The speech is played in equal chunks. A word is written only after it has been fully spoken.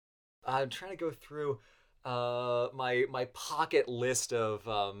I'm trying to go through my pocket list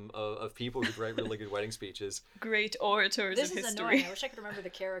of people who write really good wedding speeches. Great orators This of is history. annoying. I wish I could remember the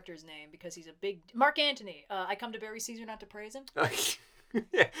character's name because he's a big... Mark Antony. I come to bury Caesar, not to praise him.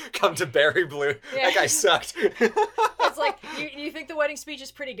 Yeah, come to Barry Blue. Yeah. That guy sucked. It's like, you think the wedding speech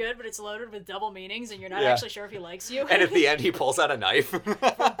is pretty good, but it's loaded with double meanings, and you're not actually sure if he likes you. And at the end, he pulls out a knife.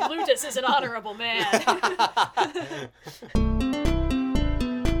 Brutus is an honorable man.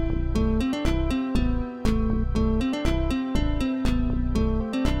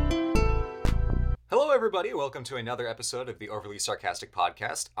 Hello, everybody. Welcome to another episode of the Overly Sarcastic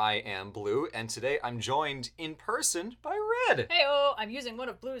Podcast. I am Blue, and today I'm joined in person by Red. Hey-oh, I'm using one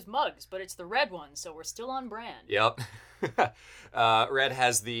of Blue's mugs, but it's the red one, so we're still on brand. Yep. Red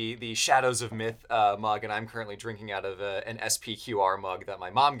has the Shadows of Myth mug, and I'm currently drinking out of an SPQR mug that my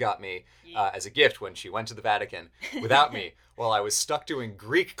mom got me as a gift when she went to the Vatican without me while I was stuck doing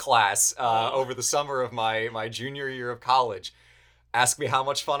Greek class over the summer of my junior year of college. Ask me how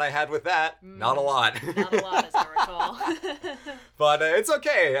much fun I had with that. Not a lot. Not a lot, as I recall. But it's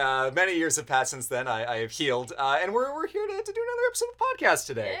okay. Many years have passed since then. I have healed. And we're here to do another episode of the podcast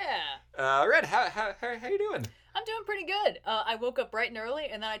today. Yeah. Red, how you doing? I'm doing pretty good. I woke up bright and early,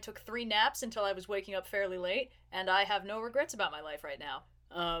 and then I took 3 naps until I was waking up fairly late, and I have no regrets about my life right now.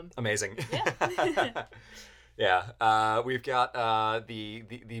 Amazing. Yeah. Yeah. We've got the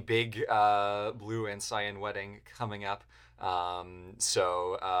big blue and cyan wedding coming up.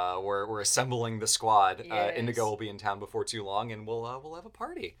 So we're assembling the squad. Yes. Indigo will be in town before too long, and we'll have a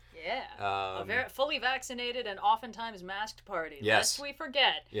party. Yeah. A very fully vaccinated and oftentimes masked party. Yes. Lest we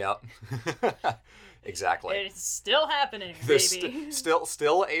forget. Yep. Exactly. It's still happening, There's baby.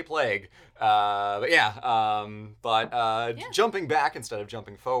 still a plague. But yeah. Jumping back instead of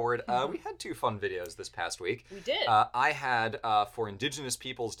jumping forward, we had 2 fun videos this past week. We did. I had for Indigenous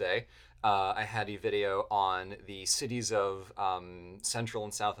Peoples Day. I had a video on the cities of Central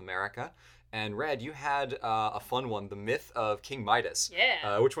and South America. And Red, you had a fun one, the myth of King Midas.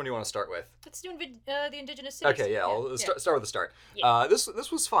 Yeah. Which one do you want to start with? Let's do the indigenous cities. Okay, yeah, I'll start with the start. Yeah.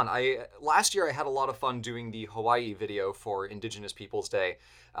 This was fun. Last year I had a lot of fun doing the Hawaii video for Indigenous Peoples Day,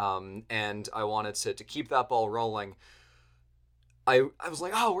 and I wanted to keep that ball rolling. I was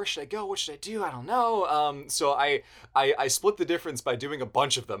like, oh, where should I go? What should I do? I don't know. So I split the difference by doing a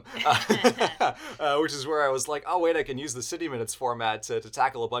bunch of them, which is where I was like, oh, wait, I can use the City Minutes format to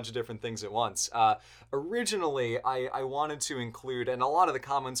tackle a bunch of different things at once. Originally, I wanted to include, and a lot of the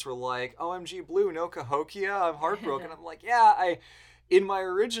comments were like, OMG Blue, no Cahokia, I'm heartbroken. I'm like, yeah, in my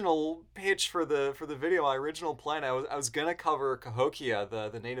original pitch for the video, my original plan, I was gonna cover Cahokia,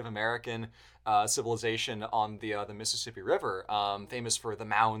 the Native American civilization on the Mississippi River, famous for the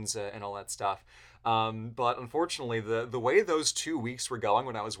mounds and all that stuff. But unfortunately, the way those 2 weeks were going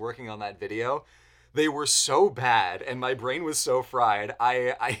when I was working on that video, they were so bad, and my brain was so fried,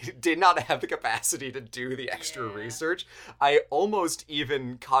 I did not have the capacity to do the extra research. I almost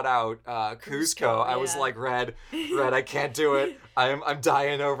even cut out Cusco. I was like, Red, I can't do it. I'm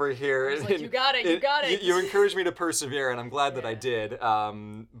dying over here. I was like, you got it. You encouraged me to persevere, and I'm glad that I did.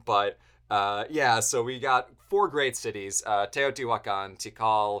 So we got 4 great cities, Teotihuacan,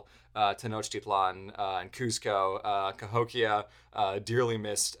 Tikal, Tenochtitlan, and Cusco, Cahokia, dearly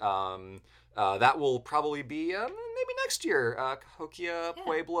missed. That will probably be maybe next year. Cahokia,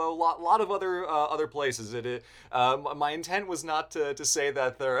 Pueblo, lot of other places. My intent was not to say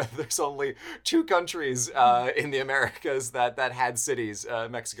that there's only 2 countries in the Americas that had cities,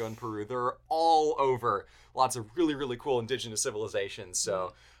 Mexico and Peru. They're all over. Lots of really, really cool indigenous civilizations.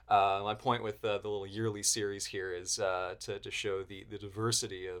 So my point with the little yearly series here is to show the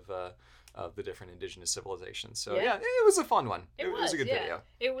diversity of the different indigenous civilizations. So yeah, it was a fun one. It was a good video.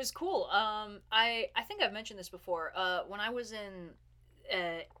 It was cool. I think I've mentioned this before. When I was in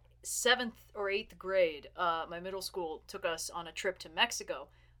 7th or 8th grade, my middle school took us on a trip to Mexico.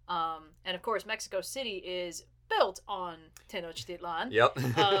 And of course, Mexico City is built on Tenochtitlan. Yep.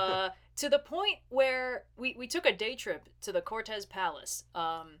 To the point where we took a day trip to the Cortez Palace,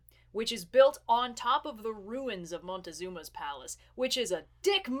 which is built on top of the ruins of Montezuma's palace, which is a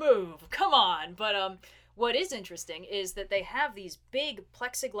dick move. Come on. But what is interesting is that they have these big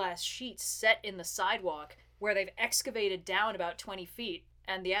plexiglass sheets set in the sidewalk where they've excavated down about 20 feet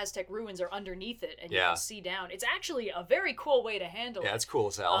and the Aztec ruins are underneath it, and you Yeah. can see down. It's actually a very cool way to handle Yeah, it. it's cool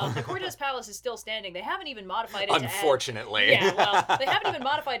as hell. The Cortez Palace is still standing. They haven't even modified it Unfortunately. to add... Yeah, well, they haven't even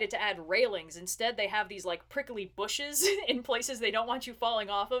modified it to add railings. Instead, they have these, like, prickly bushes in places they don't want you falling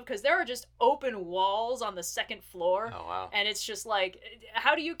off of, because there are just open walls on the second floor. Oh, wow. And it's just like,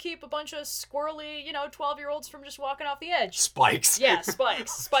 how do you keep a bunch of squirrely, 12-year-olds from just walking off the edge? Spikes. Yeah,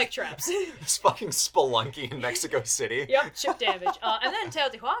 spikes. Spike traps. It's fucking spelunky in Mexico City. Yep, chip damage. And then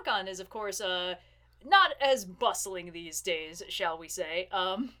Teotihuacan is, of course, not as bustling these days, shall we say.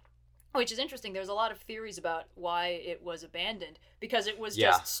 Which is interesting. There's a lot of theories about why it was abandoned, because it was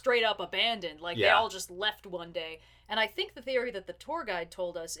just straight up abandoned. Like, they all just left one day. And I think the theory that the tour guide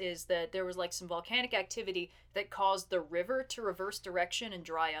told us is that there was, like, some volcanic activity that caused the river to reverse direction and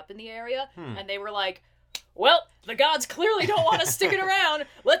dry up in the area. And they were like, well, the gods clearly don't want us sticking around.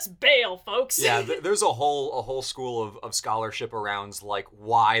 Let's bail, folks. Yeah, there's a whole school of scholarship around, like,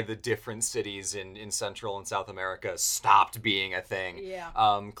 why the different cities in Central and South America stopped being a thing.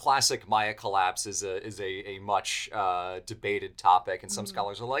 Yeah. Classic Maya collapse is a much debated topic, and some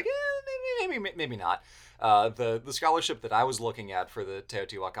scholars are like, maybe not. The scholarship that I was looking at for the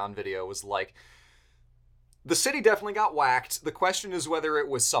Teotihuacan video was like, the city definitely got whacked. The question is whether it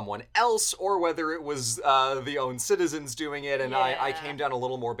was someone else or whether it was the own citizens doing it. And I came down a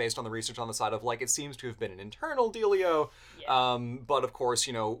little more based on the research on the side of, like, it seems to have been an internal dealio. Yeah. But of course,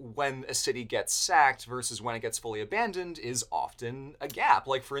 when a city gets sacked versus when it gets fully abandoned is often a gap.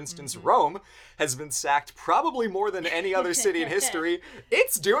 Like, for instance, Rome has been sacked probably more than any other city in history.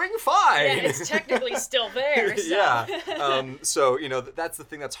 It's doing fine. Yeah, it's technically still there. So. Yeah. So, that's the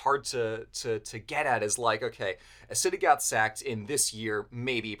thing that's hard to get at is, like, okay, a city got sacked in this year,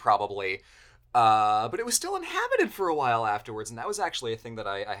 maybe, probably, but it was still inhabited for a while afterwards, and that was actually a thing that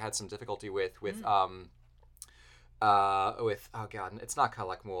I had some difficulty with oh god, it's not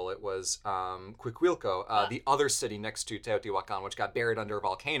Calakmul, it was Cuicuilco, the other city next to Teotihuacan, which got buried under a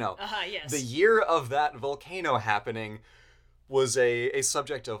volcano. Yes. The year of that volcano happening was a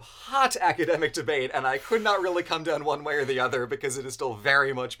subject of hot academic debate, and I could not really come down one way or the other because it is still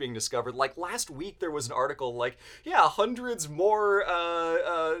very much being discovered. Like, last week there was an article like, hundreds more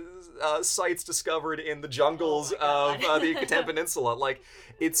sites discovered in the jungles of the Yucatan Peninsula. Like,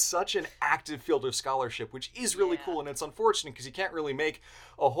 it's such an active field of scholarship, which is really cool, and it's unfortunate because you can't really make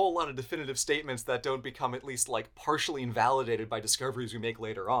a whole lot of definitive statements that don't become at least, like, partially invalidated by discoveries we make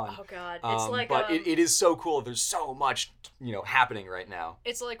later on. Oh god, it's like... But it is so cool. There's so much, happening right now.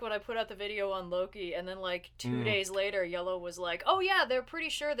 It's like when I put out the video on Loki, and then, like, 2 days later, Yellow was like, oh yeah, they're pretty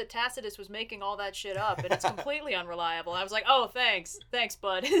sure that Tacitus was making all that shit up, and it's completely unreliable. I was like, oh, thanks,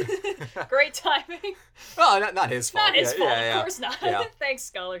 bud. Great timing. Oh, not his fault. Not his fault, of course not. Yeah. Thanks,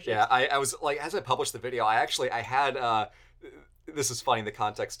 scholarship. Yeah, I was, like, as I published the video, I had, this is funny in the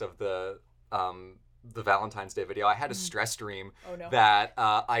context of the Valentine's Day video, I had a stress dream that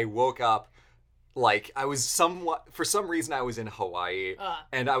I woke up, like, I was for some reason I was in Hawaii,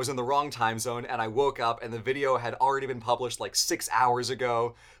 and I was in the wrong time zone, and I woke up, and the video had already been published, like, 6 hours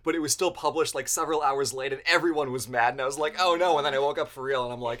ago, but it was still published, like, several hours late, and everyone was mad, and I was like, oh no, and then I woke up for real,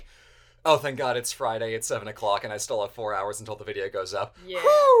 and I'm like, oh, thank God, it's Friday, it's 7 o'clock, and I still have 4 hours until the video goes up. Yeah.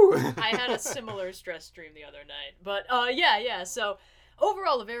 Woo! I had a similar stress dream the other night, but, so...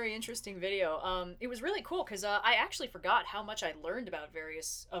 Overall, a very interesting video. It was really cool because I actually forgot how much I learned about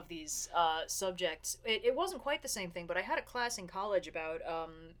various of these subjects. It wasn't quite the same thing, but I had a class in college about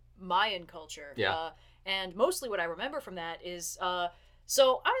Mayan culture. Yeah. And mostly what I remember from that is,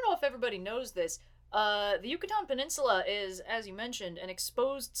 so I don't know if everybody knows this, the Yucatan Peninsula is, as you mentioned, an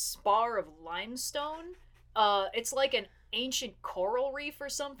exposed spar of limestone. It's like an ancient coral reef or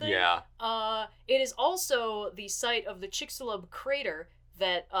something. Yeah. It is also the site of the Chicxulub crater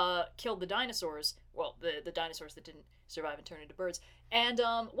that killed the dinosaurs. Well, the dinosaurs that didn't survive and turn into birds. And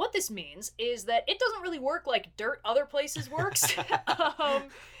what this means is that it doesn't really work like dirt other places works.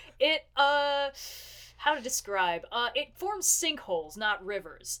 How to describe? It forms sinkholes, not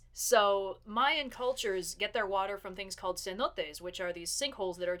rivers. So Mayan cultures get their water from things called cenotes, which are these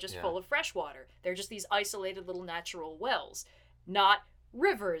sinkholes that are just full of fresh water. They're just these isolated little natural wells, not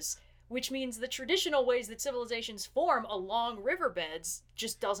rivers, which means the traditional ways that civilizations form along riverbeds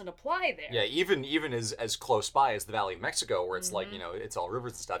just doesn't apply there. Yeah, even as close by as the Valley of Mexico, where it's like, it's all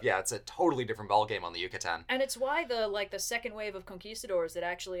rivers and stuff. Yeah, it's a totally different ballgame on the Yucatan. And it's why the second wave of conquistadors that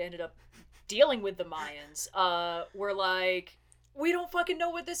actually ended up dealing with the Mayans were like, we don't fucking know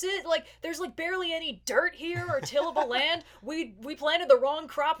what this is. Like, there's like barely any dirt here or tillable land. We planted the wrong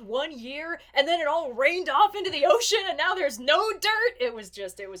crop 1 year, and then it all rained off into the ocean, and now there's no dirt. It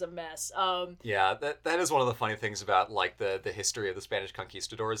was a mess. Yeah, that is one of the funny things about like the history of the Spanish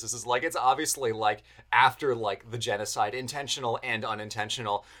conquistadors. This is like, it's obviously like after like the genocide, intentional and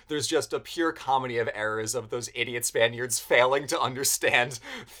unintentional. There's just a pure comedy of errors of those idiot Spaniards failing to understand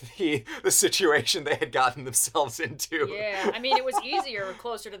the situation they had gotten themselves into. Yeah, I mean, it was easier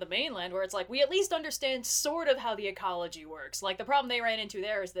closer to the mainland, where it's like, we at least understand sort of how the ecology works. Like, the problem they ran into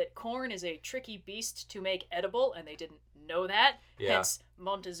there is that corn is a tricky beast to make edible, and they didn't know that. Yeah. Hence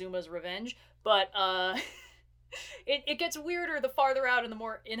Montezuma's revenge. But it gets weirder the farther out and the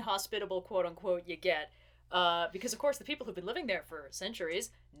more inhospitable, quote unquote, you get. Because of course the people who've been living there for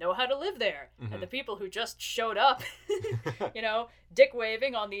centuries know how to live there. Mm-hmm. And the people who just showed up, you know, dick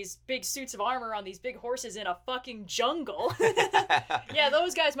waving on these big suits of armor on these big horses in a fucking jungle. Yeah,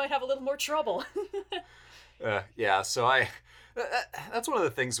 those guys might have a little more trouble. Yeah, so that's one of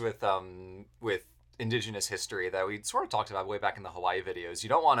the things with indigenous history that we sort of talked about way back in the Hawaii videos. You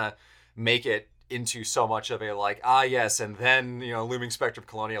don't want to make it into so much of a like, yes, and then, you know, looming spectrum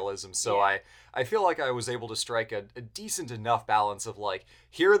colonialism. So Yeah. I feel like I was able to strike a decent enough balance of like,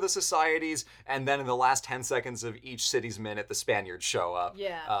 here are the societies, and then in the last 10 seconds of each city's minute, the Spaniards show up.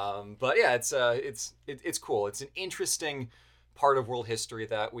 Yeah. But yeah, it's cool. It's an interesting part of world history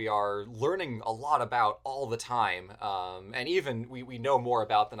that we are learning a lot about all the time. And even we know more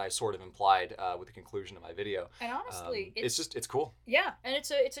about than I sort of implied with the conclusion of my video. And honestly, it's cool. Yeah, and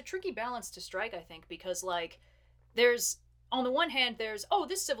it's a tricky balance to strike, I think, because like there's, on the one hand, there's,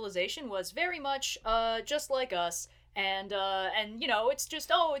 this civilization was very much just like us, and you know, it's just,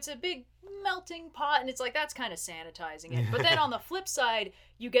 it's a big melting pot, and it's like, that's kind of sanitizing it. But then on the flip side,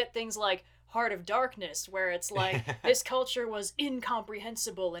 you get things like Heart of Darkness, where it's like, this culture was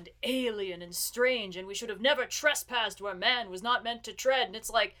incomprehensible and alien and strange, and we should have never trespassed where man was not meant to tread. And it's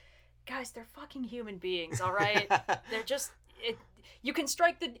like, guys, they're fucking human beings, all right? They're just... You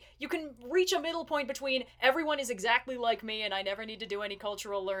can reach a middle point between everyone is exactly like me and I never need to do any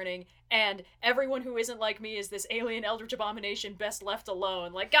cultural learning, and everyone who isn't like me is this alien eldritch abomination best left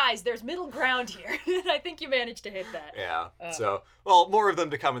alone. Like, guys, there's middle ground here. And I think you managed to hit that. Yeah. So, well, more of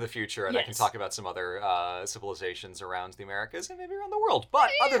them to come in the future, and I can Yes. talk about some other civilizations around the Americas and maybe around the world. But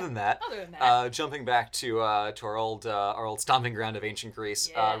other than that, jumping back to our old stomping ground of ancient Greece,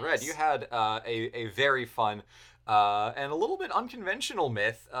 Yes. Red, you had a very fun and a little bit unconventional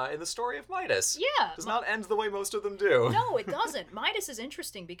myth in the story of Midas. Yeah. Does not end the way most of them do. No, it doesn't. Midas is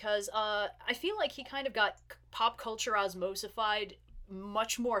interesting because I feel like he kind of got pop culture osmosified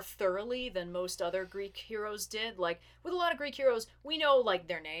much more thoroughly than most other Greek heroes did. Like, with a lot of Greek heroes, we know, like,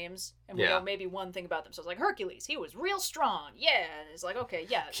 their names, and we Yeah. know maybe one thing about them. So it's like, Hercules, he was real strong. Yeah. And it's like, okay,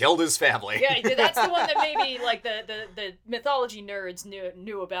 yeah. Killed his family. Yeah, that's the one that maybe, like, the mythology nerds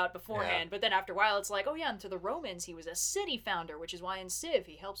knew about beforehand. Yeah. But then after a while, it's like, oh yeah, and to the Romans, he was a city founder, which is why in Civ,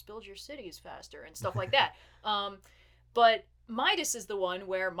 he helps build your cities faster and stuff like that. But Midas is the one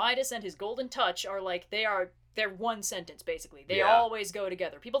where Midas and his golden touch are like, they're one sentence, basically. They Yeah. always go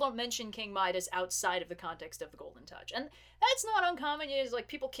together. People don't mention King Midas outside of the context of the Golden Touch. And that's not uncommon. It's like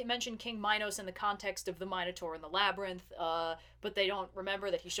people mention King Minos in the context of the Minotaur and the Labyrinth, but they don't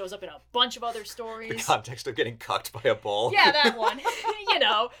remember that he shows up in a bunch of other stories. The context of getting cucked by a bull. Yeah, that one. You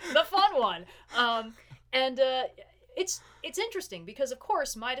know, the fun one. It's interesting because, of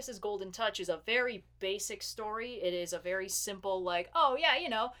course, Midas's Golden Touch is a very basic story. It is a very simple, like, oh yeah, you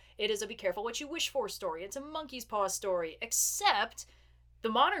know, it is a be careful what you wish for story. It's a monkey's paw story, except the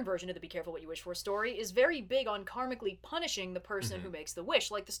modern version of the be careful what you wish for story is very big on karmically punishing the person who makes the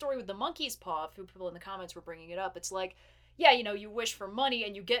wish. Like the story with the monkey's paw, a few people in the comments were bringing it up. It's like, yeah, you know, you wish for money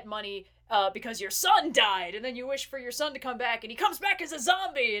and you get money because your son died, and then you wish for your son to come back and he comes back as a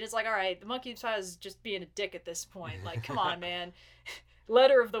zombie, and it's like, all right, the monkey's paw is just being a dick at this point. Like, come on, man.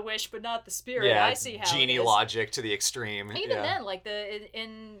 Letter of the wish, but not the spirit. Yeah, I see how genie it is. logic to the extreme. Even yeah. then, like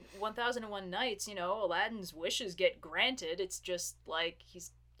in 1001 Nights, you know, Aladdin's wishes get granted. It's just like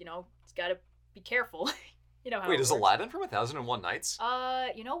he's got to be careful. You know how. Wait, it is works. Aladdin from 1001 Nights?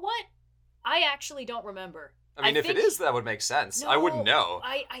 You know what? I actually don't remember. I mean, if it is, that would make sense. I wouldn't know.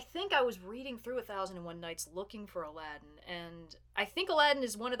 I think I was reading through 1001 Nights looking for Aladdin, and I think Aladdin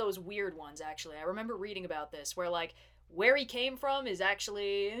is one of those weird ones, actually. I remember reading about this, where, like, where he came from is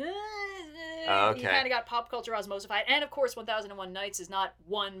actually... Okay. He kind of got pop culture osmosified. And, of course, 1001 Nights is not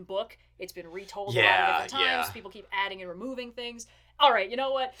one book. It's been retold a lot of different times. Yeah. People keep adding and removing things. All right, you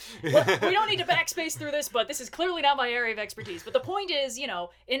know what? Look, we don't need to backspace through this, but this is clearly not my area of expertise. But the point is, you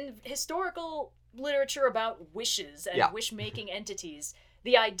know, in historical literature about wishes and Yeah. wish-making entities,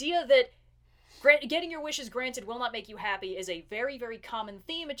 the idea that getting your wishes granted will not make you happy is a very, very common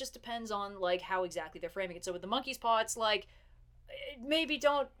theme. It just depends on, like, how exactly they're framing it. So with the monkey's paw, it's like, maybe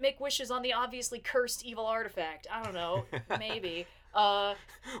don't make wishes on the obviously cursed evil artifact. I don't know. Maybe.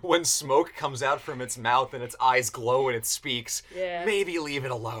 When smoke comes out from its mouth and its eyes glow and it speaks, Yeah. maybe leave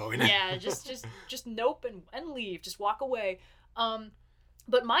it alone. Yeah, just nope and leave. Just walk away.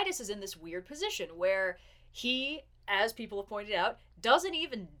 But Midas is in this weird position where he, as people have pointed out, doesn't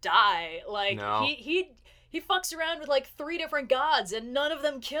even die. Like, No. he fucks around with like 3 different gods and none of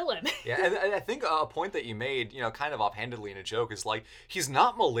them kill him. Yeah, and I think a point that you made, kind of offhandedly in a joke, is like, he's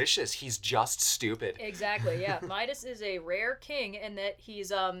not malicious, he's just stupid. Exactly, yeah. Midas is a rare king in that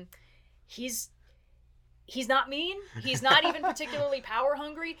he's not mean. He's not even particularly power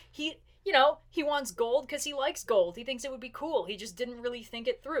hungry. He wants gold because he likes gold. He thinks it would be cool. He just didn't really think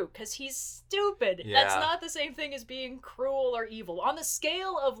it through because he's stupid. Yeah. That's not the same thing as being cruel or evil. On the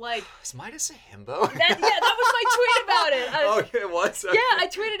scale of, like... Is Midas a himbo? that was my tweet about it. Oh, it was? Yeah, I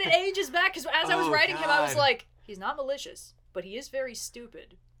tweeted it ages back because as I was writing him, I was God. like, he's not malicious, but he is very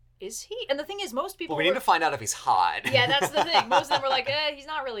stupid. Is he? And the thing is, most people Well, we need to find out if he's hot. Yeah, that's the thing. Most of them were like, he's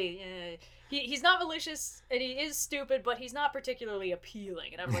not really... He's not malicious, and he is stupid, but he's not particularly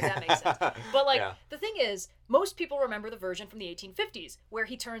appealing. And I'm like, that makes sense. But, like, Yeah. the thing is, most people remember the version from the 1850s, where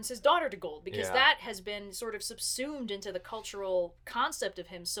he turns his daughter to gold, because Yeah. that has been sort of subsumed into the cultural concept of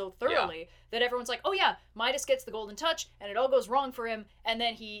him so thoroughly that everyone's like, oh yeah, Midas gets the golden touch, and it all goes wrong for him, and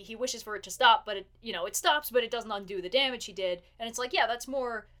then he wishes for it to stop, but it stops, but it doesn't undo the damage he did. And it's like, yeah, that's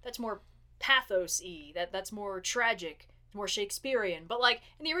more pathos-y. That's more tragic. More Shakespearean. But, like,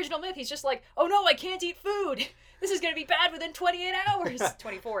 in the original myth, he's just like, oh no, I can't eat food. This is gonna be bad within 28 hours.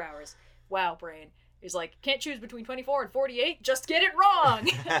 24 hours. Wow, brain. He's like, can't choose between 24 and 48? Just get it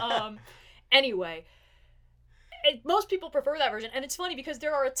wrong! Anyway. Most people prefer that version, and it's funny because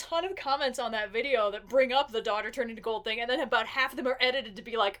there are a ton of comments on that video that bring up the daughter turning to gold thing, and then about half of them are edited to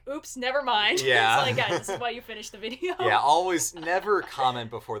be like, oops, never mind. Yeah. It's like, guys, this is why you finished the video. Yeah, always never comment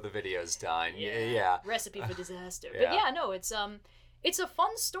before the video's done. Yeah. Recipe for disaster. Yeah. But yeah, no, it's a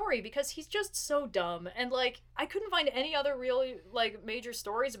fun story because he's just so dumb, and like I couldn't find any other really like major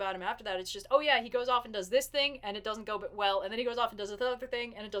stories about him after that. It's just, oh yeah, he goes off and does this thing and it doesn't go well, and then he goes off and does this other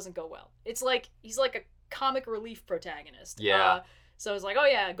thing and it doesn't go well. It's like he's like a comic relief protagonist. Yeah. So it's like, oh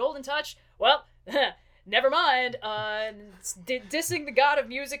yeah, golden touch. Well, never mind. Dissing the god of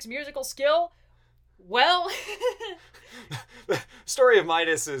music's musical skill. Well, Story of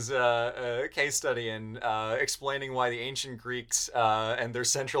Midas is a case study in explaining why the ancient Greeks and their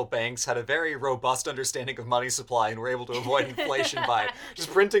central banks had a very robust understanding of money supply and were able to avoid inflation by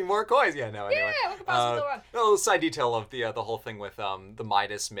just printing more coins. Yeah, no, anyway. yeah, what could possibly go wrong? No, side detail of the whole thing with the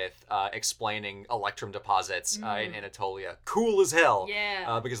Midas myth explaining electrum deposits in Anatolia. Cool as hell.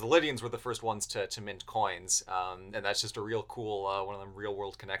 Yeah. Because the Lydians were the first ones to mint coins, and that's just a real cool one of them real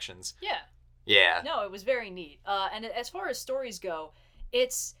world connections. Yeah. Yeah. No, it was very neat. And as far as stories go,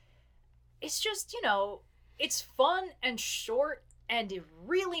 it's just, it's fun and short and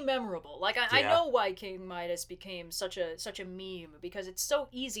really memorable. Like, I Yeah. know why King Midas became such a meme, because it's so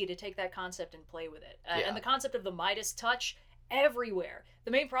easy to take that concept and play with it. Yeah. And the concept of the Midas touch everywhere.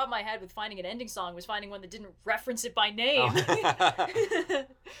 The main problem I had with finding an ending song was finding one that didn't reference it by name.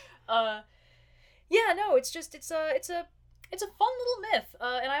 Oh. Yeah, no, it's just, it's a fun little myth,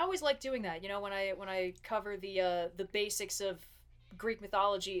 and I always like doing that. When I cover the basics of Greek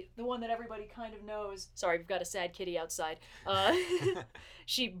mythology, the one that everybody kind of knows. Sorry, we've got a sad kitty outside.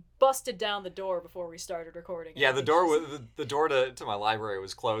 She busted down the door before we started recording. Yeah, the door to my library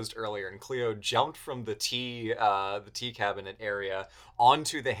was closed earlier, and Cleo jumped from the tea cabinet area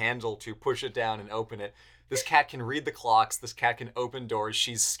onto the handle to push it down and open it. This cat can read the clocks. This cat can open doors.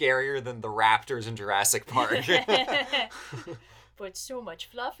 She's scarier than the raptors in Jurassic Park. But so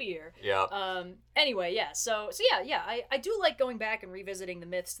much fluffier. Yeah. Anyway, yeah. So yeah. I do like going back and revisiting the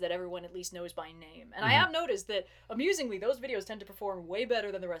myths that everyone at least knows by name. And I have noticed that, amusingly, those videos tend to perform way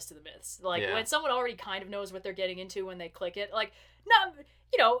better than the rest of the myths. Like, when someone already kind of knows what they're getting into when they click it. Like,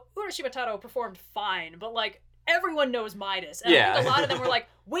 Urashima Taro performed fine, but, like, everyone knows Midas. And I think a lot of them were like,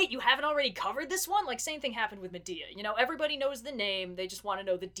 wait, you haven't already covered this one? Like, same thing happened with Medea. Everybody knows the name. They just want to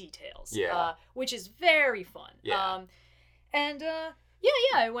know the details. Yeah. Which is very fun. Yeah.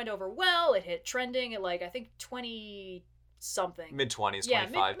 It went over well. It hit trending at, like, I think 20-something. Mid-20s, Yeah,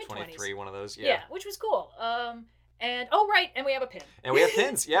 25, mid-20s. 23, one of those. Yeah, which was cool. And we have a pin. And we have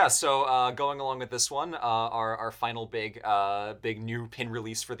pins, yeah. So going along with this one, our final big new pin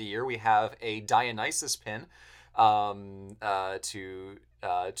release for the year, we have a Dionysus pin. to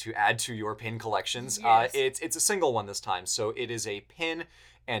add to your pin collections. Yes. It's a single one this time, so it is a pin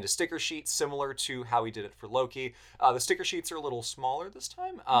and a sticker sheet, similar to how we did it for Loki. The sticker sheets are a little smaller this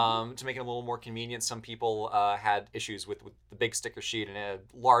time, to make it a little more convenient. Some people had issues with the big sticker sheet and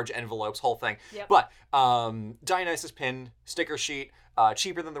large envelopes, whole thing. Yep. But Dionysus pin, sticker sheet,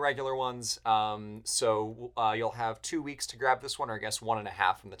 cheaper than the regular ones. So you'll have 2 weeks to grab this one, or I guess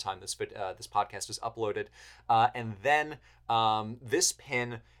 1.5 from the time this podcast is uploaded. And then this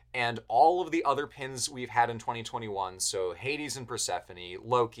pin and all of the other pins we've had in 2021, so Hades and Persephone,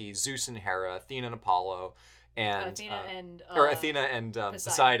 Loki, Zeus and Hera, Athena and Apollo, and Athena and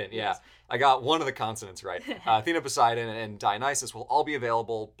Poseidon. Yeah, yes. I got one of the consonants right. Athena, Poseidon, and Dionysus will all be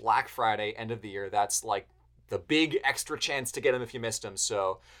available Black Friday, end of the year. That's like the big extra chance to get them if you missed them.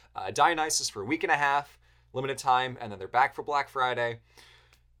 So Dionysus for a week and a half, limited time, and then they're back for Black Friday.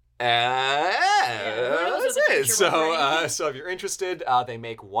 That's it. So if you're interested, they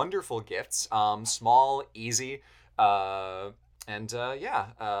make wonderful gifts, small, easy, that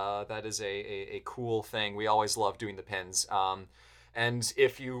is a cool thing. We always love doing the pins. And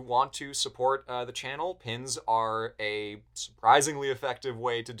if you want to support the channel, pins are a surprisingly effective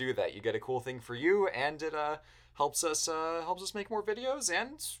way to do that. You get a cool thing for you, and it helps us make more videos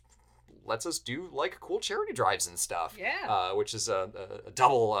and lets us do like cool charity drives and stuff. Yeah. Which is a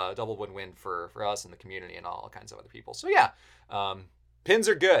double win-win for us and the community and all kinds of other people. So yeah, pins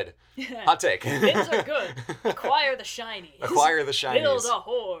are good. Hot take. Pins are good. Acquire the shinies. Acquire the shinies. Build a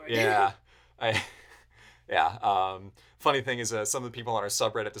horde. Yeah. Funny thing is, some of the people on our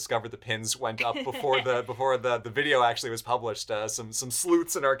subreddit discovered the pins went up before the video actually was published. Some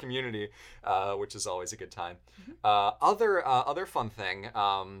sleuths in our community, which is always a good time. Other fun thing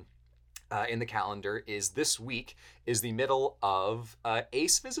in the calendar is this week is the middle of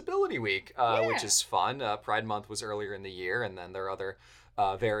Ace Visibility Week, which is fun. Pride Month was earlier in the year, and then there are other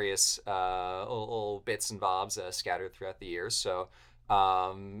various little bits and bobs scattered throughout the year. So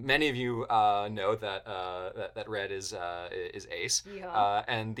many of you know that Red is Ace,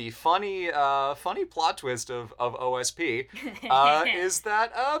 and the funny plot twist of OSP is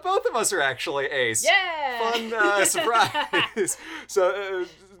that both of us are actually Ace. Yeah, fun surprise. So.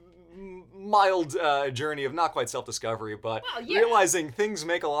 Mild journey of not quite self-discovery, but realizing things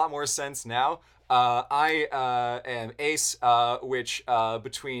make a lot more sense now. I am Ace, which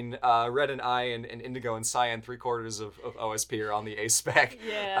between Red and I and Indigo and Cyan, 3/4 of OSP are on the Ace spec.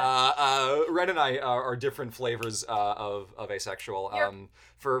 Yeah. Red and I are different flavors of asexual.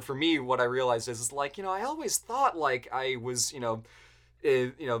 For me, what I realized is like, I always thought like I was,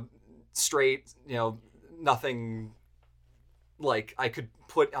 straight, nothing like I could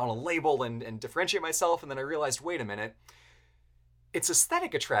put on a label and differentiate myself, and then I realized, wait a minute, it's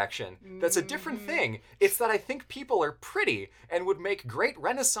aesthetic attraction. That's a different thing. It's that I think people are pretty and would make great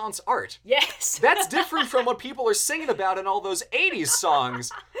Renaissance art. Yes. That's different from what people are singing about in all those 80s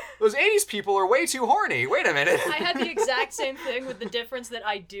songs. Those 80s people are way too horny. Wait a minute. I had the exact same thing with the difference that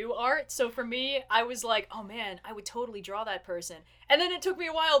I do art. So for me, I was like, oh man, I would totally draw that person. And then it took me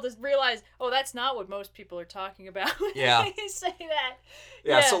a while to realize, oh, that's not what most people are talking about when they say that.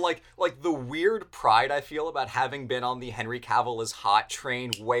 Yeah, so like the weird pride I feel about having been on the Henry Cavill is hot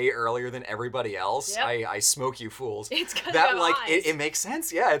train way earlier than everybody else. Yep. I smoke you fools. It's that like it makes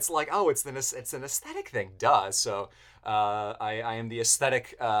sense. Yeah, it's like, oh, it's an aesthetic thing. Duh. So I am the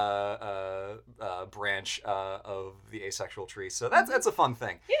aesthetic branch of the asexual tree. So that's a fun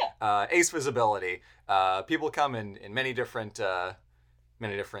thing. Yeah. Ace visibility. People come in many different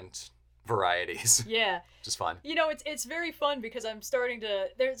varieties. Yeah. Just fun. It's very fun because I'm starting to,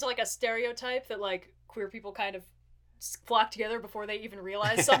 there's like a stereotype that like queer people kind of flock together before they even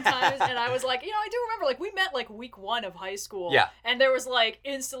realize sometimes. And I was like, I do remember like we met like week 1 of high school. Yeah. And there was like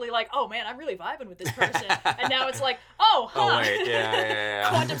instantly like, oh man, I'm really vibing with this person. And now it's like, oh, huh. Oh wait, yeah.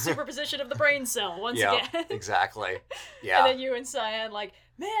 Quantum superposition of the brain cell once again. Exactly. Yeah. And then you and Cyan like,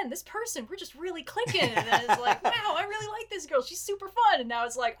 man, this person, we're just really clicking. And it's like, wow, I really like this girl. She's super fun. And now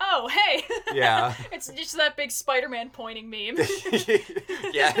it's like, oh, hey. Yeah. It's just that big Spider-Man pointing meme.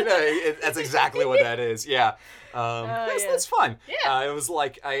 Yeah, no, that's exactly what that is. Yeah. That's fun. Yeah. It was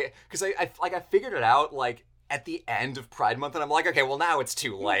like, because I figured it out like at the end of Pride Month, and I'm like, okay, well now it's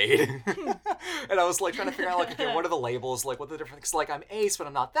too late. And I was like trying to figure out like, okay, what are the labels? Like, what are the different, because like I'm Ace, but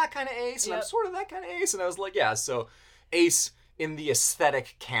I'm not that kind of Ace, and I'm sort of that kind of Ace. And I was like, yeah, so Ace in the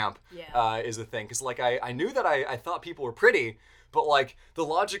aesthetic camp is the thing, because like I knew that I thought people were pretty, but like the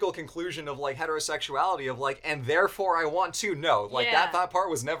logical conclusion of like heterosexuality of like, and therefore I want to, no, like that part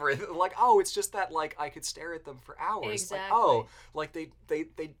was never like, oh, it's just that like I could stare at them for hours. Exactly. Like, oh, like they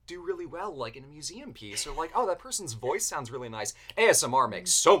do really well like in a museum piece, or like, oh, that person's voice sounds really nice. ASMR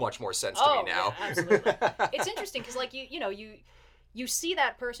makes so much more sense to me now. Yeah, absolutely. It's interesting because like you see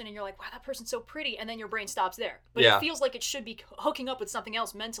that person and you're like, wow, that person's so pretty, and then your brain stops there. But it feels like it should be hooking up with something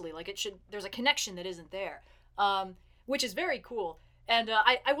else mentally. Like there's a connection that isn't there, which is very cool. And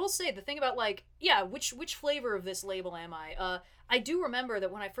I will say the thing about like, which flavor of this label am I? I do remember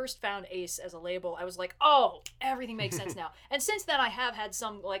that when I first found Ace as a label, I was like, oh, everything makes sense now. And since then I have had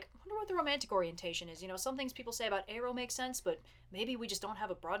some like, I wonder what the romantic orientation is. You know, some things people say about aro make sense, but maybe we just don't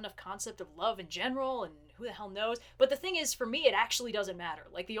have a broad enough concept of love in general, and who the hell knows. But the thing is, for me, it actually doesn't matter.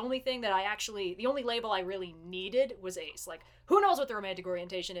 Like the only label I really needed was Ace. Like, who knows what the romantic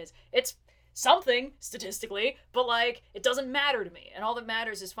orientation is? It's something statistically, but like it doesn't matter to me, and all that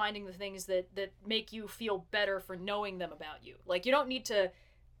matters is finding the things that make you feel better for knowing them about you. Like, you don't need to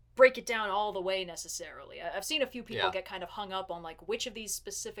break it down all the way necessarily. I've seen a few people get kind of hung up on like which of these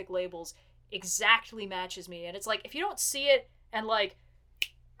specific labels exactly matches me, and it's like, if you don't see it and like,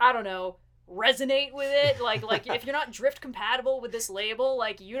 I don't know, resonate with it, like if you're not drift compatible with this label,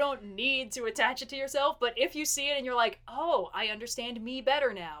 like you don't need to attach it to yourself. But if you see it and you're like, oh, I understand me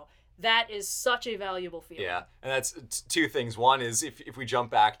better now, that is such a valuable feeling. Yeah, and that's two things. One is if we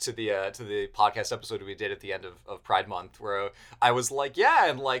jump back to the podcast episode we did at the end of Pride Month, where I was like, yeah,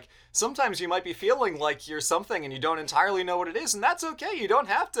 and like sometimes you might be feeling like you're something and you don't entirely know what it is, and that's okay. You don't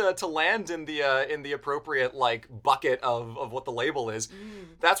have to land in the appropriate like bucket of what the label is.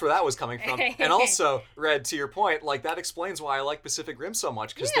 That's where that was coming from. And also, Red, to your point, like that explains why I like Pacific Rim so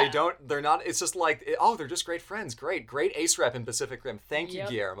much, because they're not. It's just like, oh, they're just great friends. Great Ace rep in Pacific Rim. Thank you,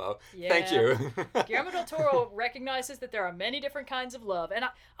 Guillermo. Yeah. Thank you. Guillermo del Toro recognizes that there are many different kinds of love. And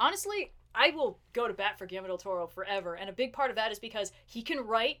honestly, I will go to bat for Guillermo del Toro forever. And a big part of that is because he can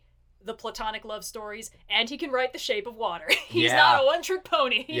write the platonic love stories and he can write The Shape of Water. He's not a one-trick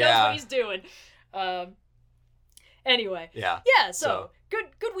pony. He knows what he's doing. Anyway. Yeah, so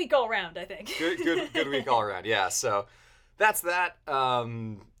good week all around, I think. Good week all around. Yeah, so that's that.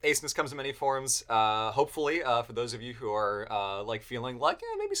 Aceness comes in many forms. Hopefully, for those of you who are like feeling like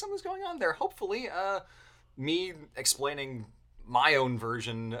maybe something's going on there, hopefully me explaining my own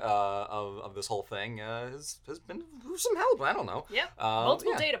version of this whole thing has been some help. I don't know. Yep.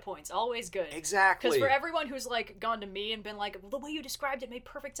 Multiple data points, always good. Exactly. Because for everyone who's like gone to me and been like, well, the way you described it made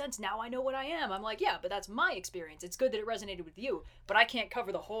perfect sense. Now I know what I am. I'm like, yeah, but that's my experience. It's good that it resonated with you, but I can't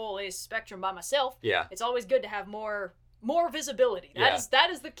cover the whole Ace spectrum by myself. Yeah. It's always good to have more visibility. That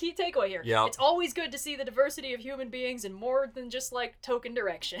is the key takeaway here. Yep. It's always good to see the diversity of human beings in more than just like token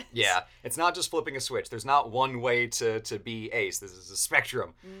directions. Yeah, it's not just flipping a switch. There's not one way to be Ace. This is a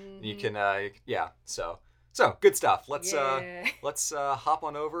spectrum. Mm-hmm. You can so good stuff. Let's hop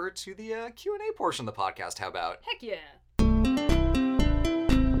on over to the Q&A portion of the podcast. How about? Heck yeah.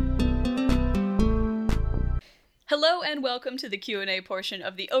 Hello and welcome to the Q&A portion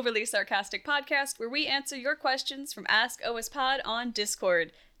of the Overly Sarcastic podcast, where we answer your questions from Ask OS Pod on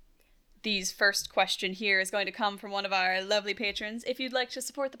Discord. The first question here is going to come from one of our lovely patrons. If you'd like to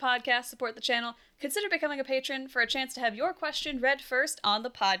support the podcast, support the channel, consider becoming a patron for a chance to have your question read first on the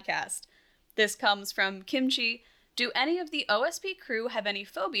podcast. This comes from Kimchi. Do any of the OSP crew have any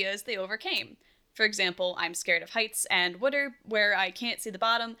phobias they overcame? For example, I'm scared of heights and water where I can't see the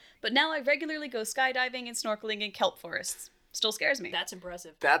bottom, but now I regularly go skydiving and snorkeling in kelp forests. Still scares me. That's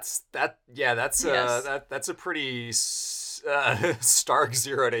impressive. That's a pretty stark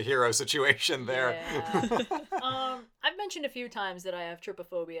zero to hero situation there. Yeah. I've mentioned a few times that I have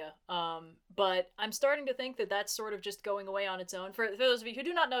trypophobia, but I'm starting to think that that's sort of just going away on its own. For those of you who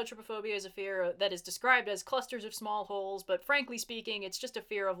do not know, trypophobia is a fear that is described as clusters of small holes, but frankly speaking, it's just a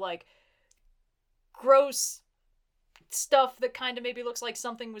fear of like gross stuff that kind of maybe looks like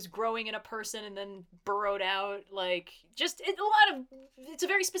something was growing in a person and then burrowed out. Like, just it's a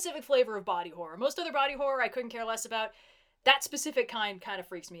very specific flavor of body horror. Most other body horror I couldn't care less about. That specific kind of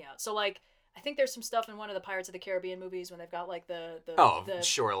freaks me out. So like, I think there's some stuff in one of the Pirates of the Caribbean movies when they've got like the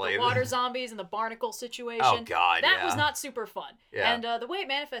water zombies and the barnacle situation. Oh God, that was not super fun. Yeah. And the way it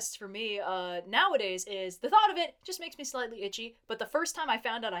manifests for me nowadays is the thought of it just makes me slightly itchy. But the first time I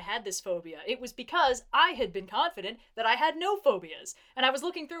found out I had this phobia, it was because I had been confident that I had no phobias, and I was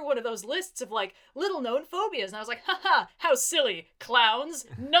looking through one of those lists of like little known phobias, and I was like, haha, how silly, clowns,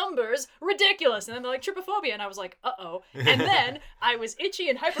 numbers, ridiculous. And then they're like trypophobia, and I was like, uh-oh. And then I was itchy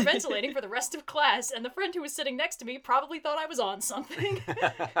and hyperventilating for the rest rest of class, and the friend who was sitting next to me probably thought I was on something.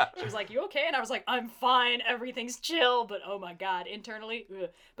 She was like, "You okay?" And I was like, "I'm fine, everything's chill," but oh my god, internally, ugh.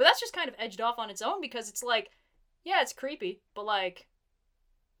 But that's just kind of edged off on its own, because it's like, yeah, it's creepy, but like,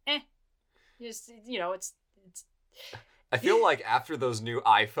 just, you know, it's I feel like after those new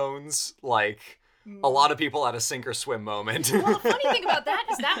iPhones, like, a lot of people had a sink or swim moment. Well, the funny thing about that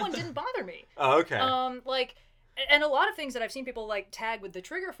is that one didn't bother me. Oh, okay. Like, and a lot of things that I've seen people like tag with the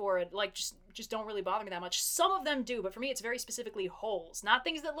trigger for it, like, just don't really bother me that much. Some of them do, but for me, it's very specifically holes, not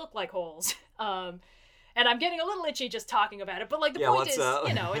things that look like holes. And I'm getting a little itchy just talking about it, but like the point is,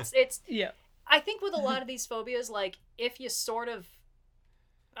 you know, it's yeah. I think with a lot of these phobias, like, if you sort of,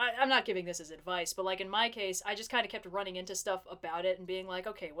 I'm not giving this as advice, but like in my case, I just kind of kept running into stuff about it and being like,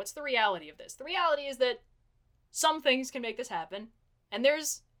 okay, what's the reality of this? The reality is that some things can make this happen, and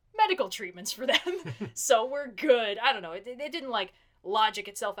there's medical treatments for them, so we're good. I don't know, it didn't like logic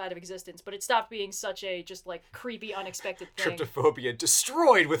itself out of existence, but it stopped being such a just like creepy, unexpected thing. Tryptophobia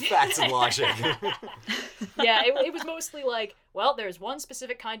destroyed with facts and logic. Yeah, it was mostly like, well, there's one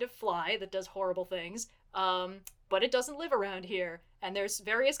specific kind of fly that does horrible things, but it doesn't live around here, and there's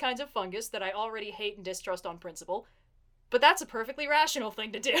various kinds of fungus that I already hate and distrust on principle, but that's a perfectly rational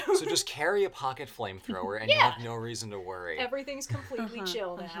thing to do. So just carry a pocket flamethrower and you have no reason to worry. Everything's completely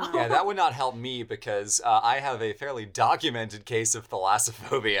chill now. Yeah, that would not help me because I have a fairly documented case of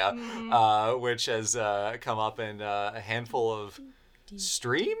thalassophobia, which has come up in a handful of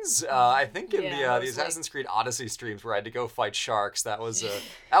streams. I think in the Assassin's Creed Odyssey streams where I had to go fight sharks. That was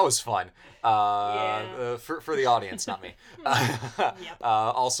fun. For the audience, not me.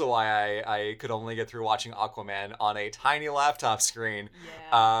 Also, I could only get through watching Aquaman on a tiny laptop screen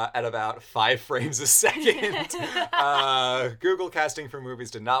at about 5 frames a second. Google casting for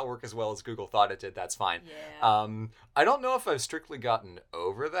movies did not work as well as Google thought it did. That's fine. I don't know if I've strictly gotten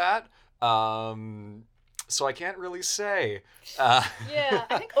over that. So I can't really say. Yeah,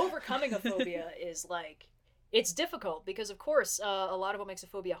 I think overcoming a phobia is like, it's difficult because, of course, a lot of what makes a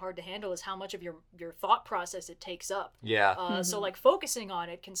phobia hard to handle is how much of your thought process it takes up. Yeah. So, like, focusing on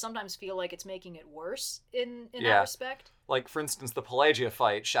it can sometimes feel like it's making it worse in that respect. Like, for instance, the Pelagia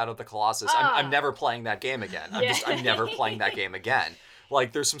fight, Shadow of the Colossus. I'm never playing that game again. I'm never playing that game again.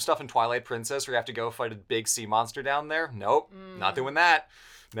 Like, there's some stuff in Twilight Princess where you have to go fight a big sea monster down there. Nope, not doing that.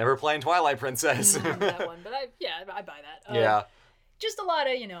 Never playing Twilight Princess. That one, but I buy that. Just a lot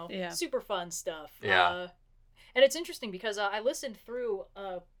of, super fun stuff. Yeah. And it's interesting because I listened through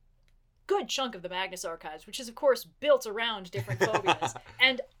a good chunk of the Magnus Archives, which is, of course, built around different phobias,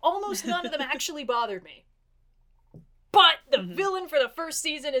 and almost none of them actually bothered me. But the villain for the first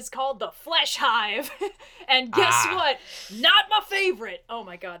season is called the Flesh Hive. And guess what? Not my favorite. Oh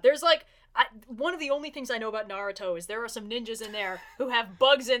my god. There's like... one of the only things I know about Naruto is there are some ninjas in there who have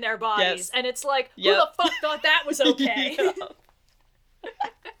bugs in their bodies, and it's like, who the fuck thought that was okay?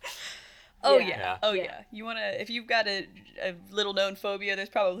 Oh yeah. You wanna, if you've got a little known phobia, there's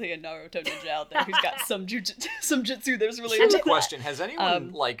probably a Naruto ninja out there who's got some jutsu that's related Here's to a question: has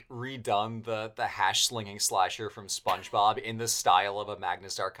anyone redone the hash slinging slasher from SpongeBob in the style of a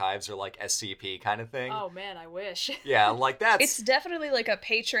Magnus Archives or like SCP kind of thing? Oh man, I wish. Yeah, like that's. It's definitely like a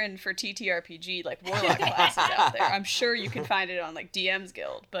patron for TTRPG, like Warlock classes out there. I'm sure you can find it on like DM's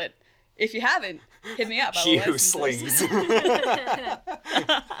Guild, but if you haven't, hit me up. He who slings.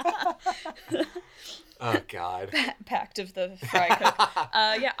 Oh god. Pact of the Fry Cook.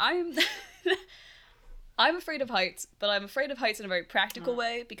 I'm afraid of heights, but I'm afraid of heights in a very practical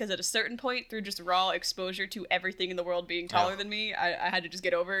way, because at a certain point, through just raw exposure to everything in the world being taller than me, I had to just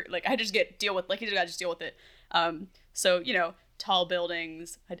get over, like, I had to just deal with it. So, tall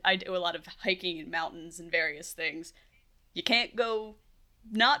buildings, I do a lot of hiking in mountains and various things. You can't go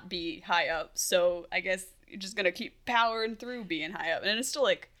not be high up, so I guess you're just gonna keep powering through being high up. And it's still,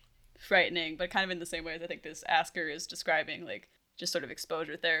 like, frightening, but kind of in the same way as I think this asker is describing, like, just sort of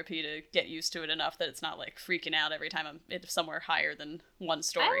exposure therapy to get used to it enough that it's not like freaking out every time I'm somewhere higher than one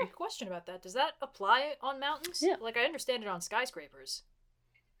story. I have a question about that. Does that apply on mountains? Yeah. Like, I understand it on skyscrapers.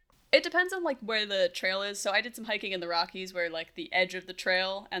 It depends on like where the trail is. So I did some hiking in the Rockies where like the edge of the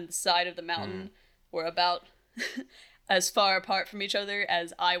trail and the side of the mountain were about as far apart from each other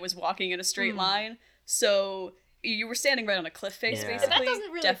as I was walking in a straight line. So you were standing right on a cliff face, basically. That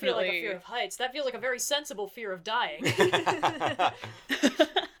doesn't really feel like a fear of heights. That feels like a very sensible fear of dying.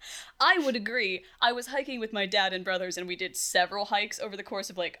 I would agree. I was hiking with my dad and brothers, and we did several hikes over the course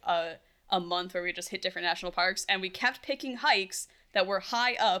of like a month where we just hit different national parks, and we kept picking hikes that were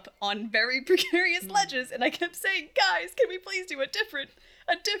high up on very precarious ledges, and I kept saying, guys, can we please do a different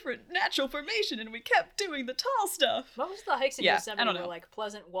a different natural formation, and we kept doing the tall stuff. What was the hikes in Yeah, I Yosemite don't were know. like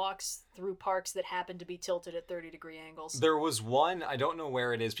pleasant walks through parks that happened to be tilted at 30-degree angles? There was one, I don't know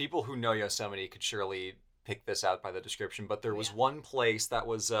where it is. People who know Yosemite could surely pick this out by the description, but there was Yeah. one place that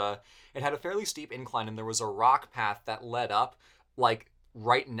was, it had a fairly steep incline, and there was a rock path that led up, like,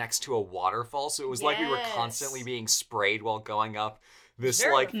 right next to a waterfall, so it was like we were Yes. constantly being sprayed while going up this,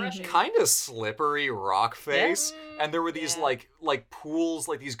 Very like, refreshing. kind of slippery rock face. And there were these, Yeah. like pools,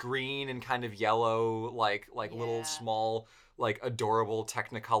 like these green and kind of yellow, like Yeah. little small, like adorable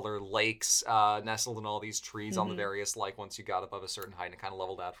Technicolor lakes nestled in all these trees on the Mhm. various, like, once you got above a certain height and kind of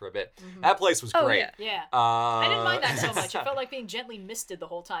leveled out for a bit. Mhm. That place was Oh, great. yeah. Yeah. I I didn't mind that so much. It felt like being gently misted the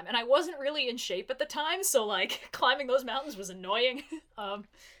whole time. And I wasn't really in shape at the time, so like climbing those mountains was annoying.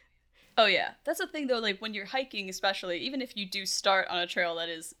 Oh yeah, that's the thing though. Like when you're hiking, especially, even if you do start on a trail that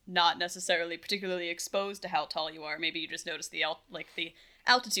is not necessarily particularly exposed to how tall you are, maybe you just notice the the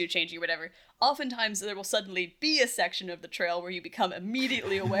altitude changing or whatever. Oftentimes there will suddenly be a section of the trail where you become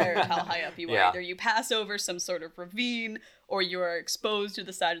immediately aware of how high up you are. Yeah. Either you pass over some sort of ravine, or you are exposed to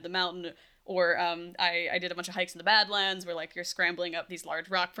the side of the mountain. Or I did a bunch of hikes in the Badlands where like you're scrambling up these large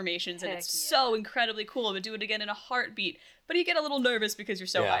rock formations, and Heck it's yeah. so incredibly cool. I would do it again in a heartbeat. But you get a little nervous because you're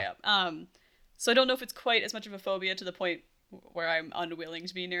so Yeah. high up. So I don't know if it's quite as much of a phobia to the point where I'm unwilling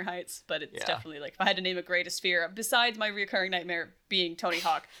to be near heights, but it's Yeah. definitely like if I had to name a greatest fear, besides my recurring nightmare being Tony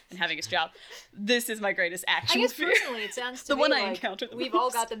Hawk and having his job, this is my greatest I actual guess fear. personally it sounds to The me one I like encounter the we've all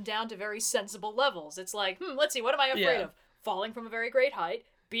most. got them down to very sensible levels. It's like, let's see, what am I afraid Yeah. of? Falling from a very great height,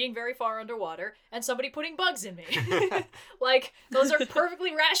 being very far underwater, and somebody putting bugs in me. Like, those are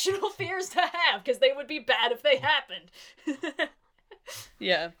perfectly rational fears to have, because they would be bad if they happened.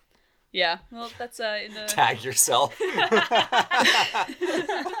 Yeah. Yeah. Well, that's in the Tag yourself.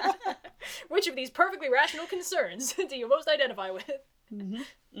 Which of these perfectly rational concerns do you most identify with?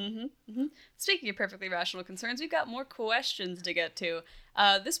 Speaking of perfectly rational concerns, we've got more questions to get to.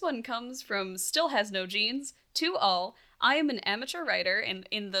 This one comes from Still Has No Genes. To all, I am an amateur writer, and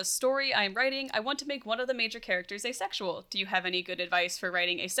in the story I am writing, I want to make one of the major characters asexual. Do you have any good advice for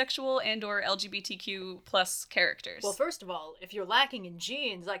writing asexual and/or LGBTQ plus characters? Well, first of all, if you're lacking in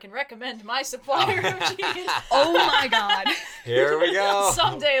genes, I can recommend my supplier of genes. oh my god. Here we go.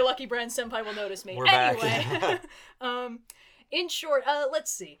 Someday Lucky Brand Senpai will notice me. We're back. Anyway, in short,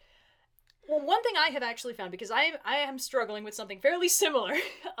 let's see. Well, one thing I have actually found, because I am struggling with something fairly similar,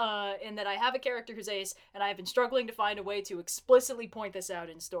 in that I have a character who's ace, and I've been struggling to find a way to explicitly point this out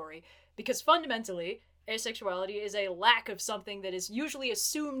in story, because fundamentally, asexuality is a lack of something that is usually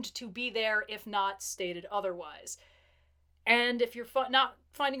assumed to be there, if not stated otherwise. And if you're not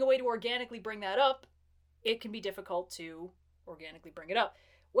finding a way to organically bring that up, it can be difficult to organically bring it up.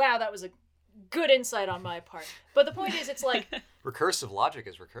 Wow, that was a good insight on my part. But the point is, it's like, Recursive logic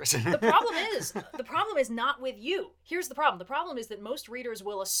is recursive. the problem is not with you. Here's the problem. The problem is that most readers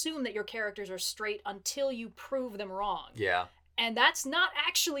will assume that your characters are straight until you prove them wrong. Yeah. And that's not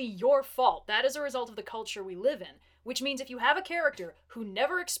actually your fault. That is a result of the culture we live in. Which means if you have a character who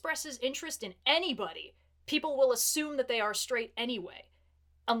never expresses interest in anybody, people will assume that they are straight anyway.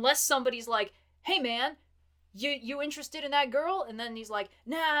 Unless somebody's like, hey man, you interested in that girl? And then he's like,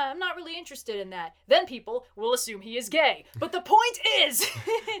 nah, I'm not really interested in that. Then people will assume he is gay. But the point is...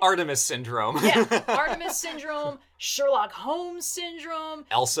 Artemis syndrome. yeah, Artemis syndrome, Sherlock Holmes syndrome,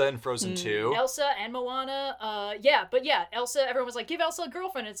 Elsa in Frozen 2. Elsa and Moana. Elsa, everyone was like, give Elsa a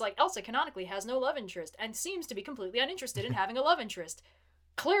girlfriend. And it's like, Elsa canonically has no love interest and seems to be completely uninterested in having a love interest.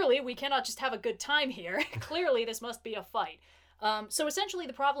 Clearly, we cannot just have a good time here. Clearly, this must be a fight. So essentially,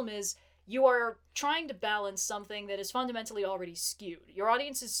 the problem is you are trying to balance something that is fundamentally already skewed. Your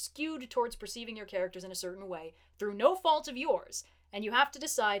audience is skewed towards perceiving your characters in a certain way through no fault of yours, and you have to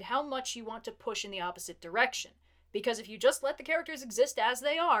decide how much you want to push in the opposite direction. Because if you just let the characters exist as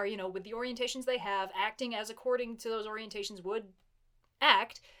they are, with the orientations they have, acting as according to those orientations would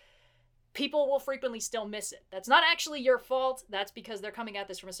act, people will frequently still miss it. That's not actually your fault. That's because they're coming at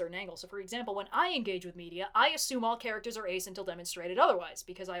this from a certain angle. So for example, when I engage with media, I assume all characters are ace until demonstrated otherwise,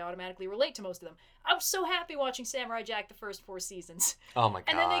 because I automatically relate to most of them. I was so happy watching Samurai Jack the first 4 seasons. Oh my god.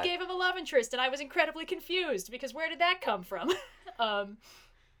 And then they gave him a love interest, and I was incredibly confused, because where did that come from? But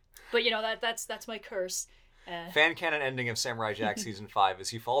that's my curse. Fan canon ending of Samurai Jack season 5 is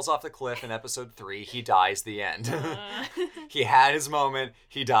he falls off the cliff in episode 3, he dies, the end. He had his moment,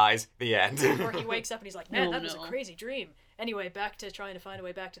 he dies, the end. Or he wakes up and he's like, man, Oh, that was a no. crazy dream. Anyway, back to trying to find a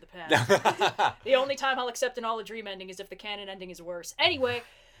way back to the past. The only time I'll accept an all a dream ending is if the canon ending is worse. Anyway,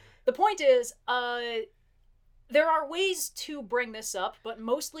 the point is, there are ways to bring this up, but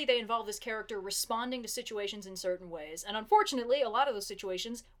mostly they involve this character responding to situations in certain ways, and unfortunately, a lot of those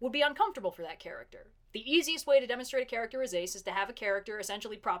situations would be uncomfortable for that character. The easiest way to demonstrate a character as ace is to have a character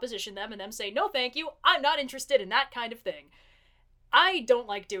essentially proposition them and them say, no thank you, I'm not interested in that kind of thing. I don't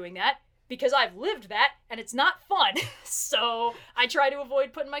like doing that, because I've lived that, and it's not fun. So I try to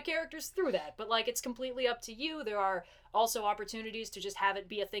avoid putting my characters through that. But, like, it's completely up to you. There are also opportunities to just have it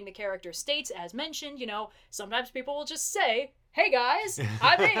be a thing the character states, as mentioned. You know, sometimes people will just say, hey guys,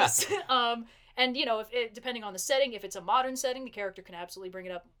 I'm Ace. And, you know, depending on the setting, if it's a modern setting, the character can absolutely bring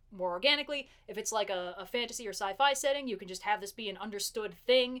it up more organically. If it's like a fantasy or sci-fi setting, you can just have this be an understood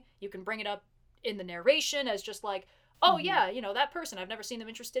thing. You can bring it up in the narration as just like, oh yeah, you know, that person, I've never seen them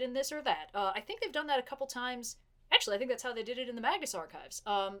interested in this or that. I think they've done that a couple times. Actually, I think that's how they did it in the Magnus Archives.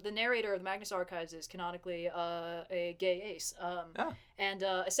 The narrator of the Magnus Archives is canonically a gay ace. And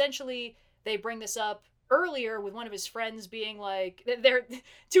essentially, they bring this up earlier with one of his friends being like,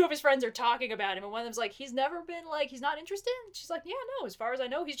 two of his friends are talking about him, and one of them's like, he's never been like, he's not interested? And she's like, yeah, no, as far as I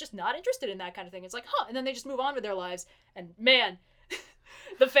know, he's just not interested in that kind of thing. It's like, huh, and then they just move on with their lives, and man,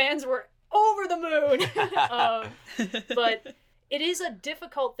 the fans were over the moon. But it is a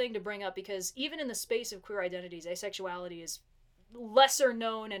difficult thing to bring up because even in the space of queer identities, asexuality is lesser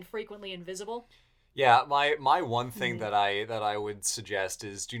known and frequently invisible. Yeah, my one thing that I would suggest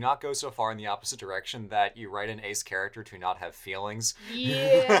is do not go so far in the opposite direction that you write an ace character to not have feelings.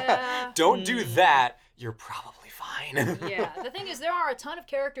 Yeah. Don't do that. You're probably fine. Yeah. The thing is, there are a ton of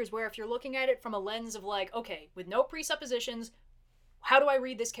characters where if you're looking at it from a lens of like, okay, with no presuppositions, how do I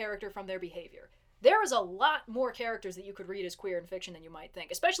read this character from their behavior? There is a lot more characters that you could read as queer in fiction than you might think,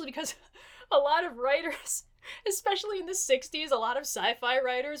 especially because a lot of writers, especially in the 60s, a lot of sci-fi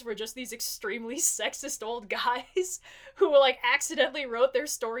writers were just these extremely sexist old guys who like accidentally wrote their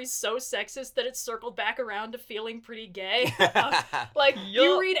stories so sexist that it circled back around to feeling pretty gay.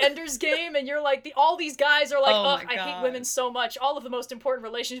 You read Ender's Game and you're like, all these guys are like, I hate women so much. All of the most important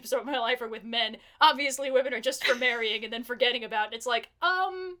relationships of my life are with men. Obviously, women are just for marrying and then forgetting about it. It's like,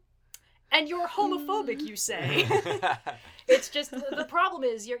 and you're homophobic, you say. It's just, the problem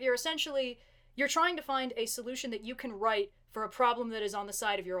is, you're essentially, you're trying to find a solution that you can write for a problem that is on the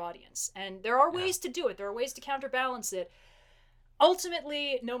side of your audience. And there are ways to do it. There are ways to counterbalance it.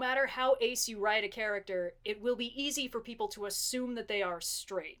 Ultimately, no matter how ace you write a character, it will be easy for people to assume that they are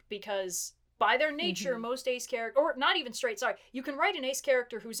straight. Because by their nature, most ace character, or not even straight, sorry, you can write an ace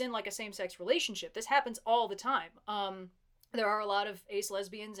character who's in like a same-sex relationship. This happens all the time. There are a lot of ace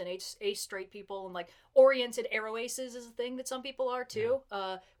lesbians and ace straight people, and like oriented aro aces is a thing that some people are too,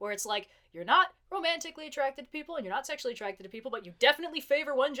 where it's like you're not romantically attracted to people and you're not sexually attracted to people, but you definitely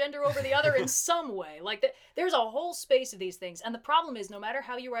favor one gender over the other in some way. Like there's a whole space of these things, and the problem is no matter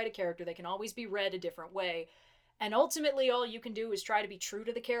how you write a character, they can always be read a different way, and ultimately all you can do is try to be true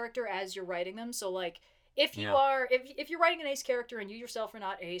to the character as you're writing them. So like if you're writing an ace character and you yourself are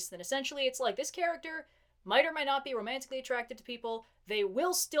not ace, then essentially it's like this character might or might not be romantically attracted to people. They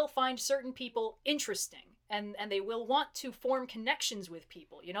will still find certain people interesting, and they will want to form connections with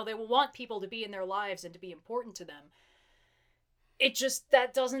people. You know, they will want people to be in their lives and to be important to them. It just,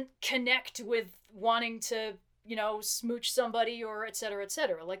 that doesn't connect with wanting to, you know, smooch somebody or et cetera, et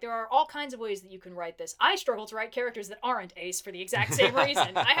cetera. Like, there are all kinds of ways that you can write this. I struggle to write characters that aren't ace for the exact same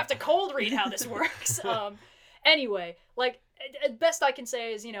reason. I have to cold read how this works. Anyway, like, best I can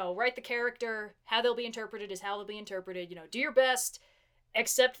say is, you know, write the character, how they'll be interpreted is how they'll be interpreted, you know, do your best,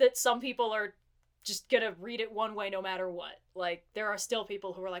 accept that some people are just gonna read it one way no matter what. Like, there are still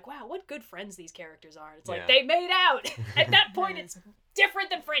people who are like, wow, what good friends these characters are. It's like, they made out! At that point, it's different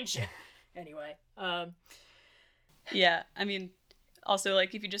than friendship. Anyway, Yeah, I mean, also,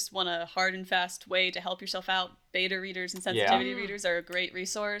 like, if you just want a hard and fast way to help yourself out, beta readers and sensitivity readers are a great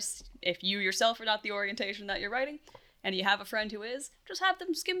resource. If you yourself are not the orientation that you're writing, and you have a friend who is, just have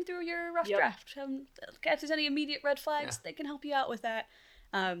them skim through your rough draft. If there's any immediate red flags, they can help you out with that.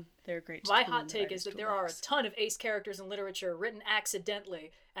 They're great. My hot take is that there are a ton of ace characters in literature written accidentally,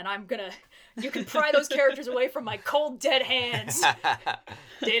 and you can pry those characters away from my cold, dead hands.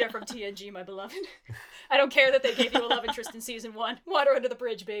 Data from TNG, my beloved. I don't care that they gave you a love interest in season 1. Water under the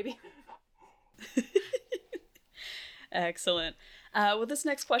bridge, baby. Excellent. Well, this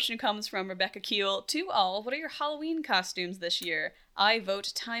next question comes from Rebecca Keel. To all, what are your Halloween costumes this year? I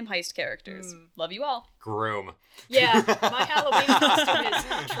vote time heist characters. Love you all. Groom. Yeah, my Halloween costume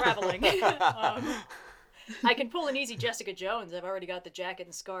is traveling. I can pull an easy Jessica Jones. I've already got the jacket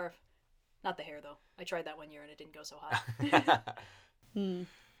and scarf. Not the hair, though. I tried that one year and it didn't go so hot.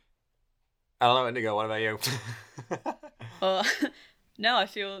 I don't know, Indigo. What about you? Now I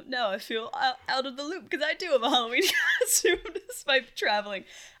feel out of the loop because I do have a Halloween costume despite traveling.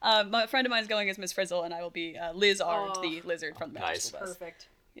 My friend of mine is going as Miss Frizzle, and I will be Liz Ard, the lizard from the Magical Bus. Perfect.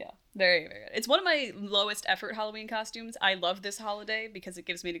 Yeah, very, very good. It's one of my lowest effort Halloween costumes. I love this holiday because it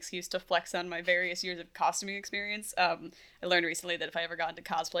gives me an excuse to flex on my various years of costuming experience. I learned recently that if I ever got into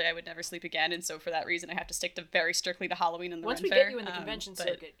cosplay, I would never sleep again, and so for that reason, I have to stick to very strictly to Halloween and the Once Ren we Fair. get you in the convention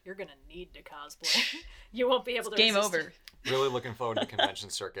circuit, you're gonna need to cosplay. You won't be able to. Game resist over. it. Really looking forward to the convention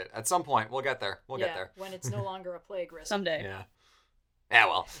circuit. At some point, we'll get there. We'll get there. When it's no longer a plague risk. Someday. Yeah. Yeah,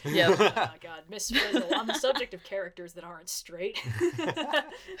 well. Yep. Oh my god, Miss Frizzle. On the subject of characters that aren't straight.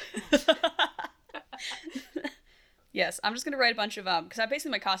 Yes, I'm just gonna write a bunch of because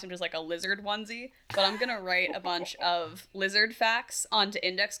basically my costume is like a lizard onesie, but I'm gonna write a bunch of lizard facts onto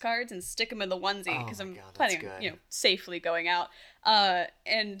index cards and stick them in the onesie because I'm planning on safely going out.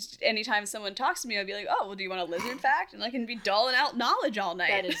 And anytime someone talks to me, I'll be like, oh, well, do you want a lizard fact? And I can be dulling out knowledge all night.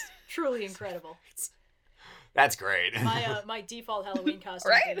 That is truly incredible. That's great. My default Halloween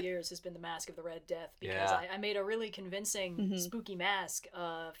costume for the years has been the Mask of the Red Death because I made a really convincing spooky mask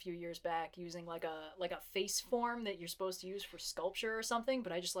a few years back using like a face form that you're supposed to use for sculpture or something.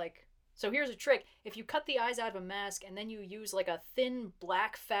 But I just so here's a trick: if you cut the eyes out of a mask and then you use like a thin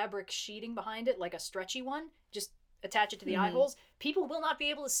black fabric sheeting behind it, like a stretchy one, just attach it to the eye holes. People will not be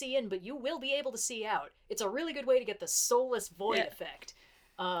able to see in, but you will be able to see out. It's a really good way to get the soulless void effect.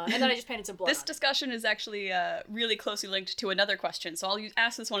 And then I just painted some blood. This discussion is actually really closely linked to another question, so I'll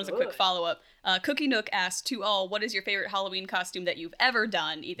ask this one as a quick follow-up. Cookie Nook asked to all, what is your favorite Halloween costume that you've ever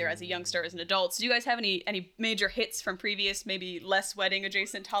done, either as a youngster or as an adult? So do you guys have any major hits from previous, maybe less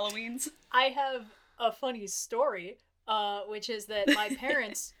wedding-adjacent Halloweens? I have a funny story, which is that my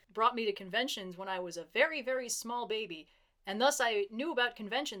parents brought me to conventions when I was a very, very small baby, and thus I knew about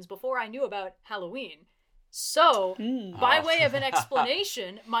conventions before I knew about Halloween. So, by way of an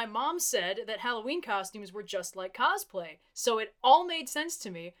explanation, my mom said that Halloween costumes were just like cosplay. So it all made sense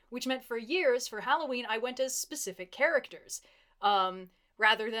to me, which meant for years, for Halloween, I went as specific characters.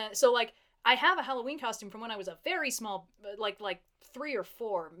 Rather than... So, I have a Halloween costume from when I was a very small, like 3 or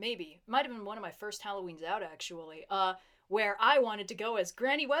 4, maybe. Might have been one of my first Halloweens out, actually. Where I wanted to go as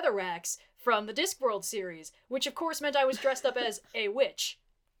Granny Weatherax from the Discworld series, which of course meant I was dressed up as a witch.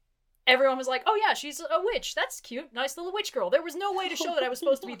 Everyone was like, oh yeah, she's a witch. That's cute. Nice little witch girl. There was no way to show that I was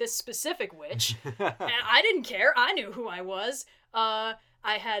supposed to be this specific witch. And I didn't care. I knew who I was. I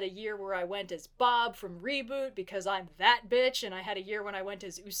had a year where I went as Bob from Reboot because I'm that bitch. And I had a year when I went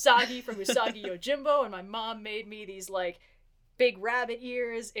as Usagi from Usagi Yojimbo. And my mom made me these, big rabbit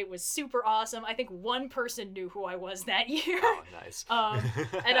ears. It was super awesome. I think one person knew who I was that year. Oh, nice.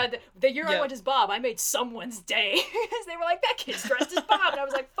 And the year I went as Bob, I made someone's day. Because they were like, that kid's dressed as Bob. And I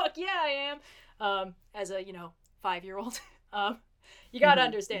was like, fuck yeah, I am. As a, 5-year-old. You gotta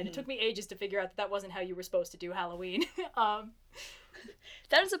understand, it took me ages to figure out that wasn't how you were supposed to do Halloween.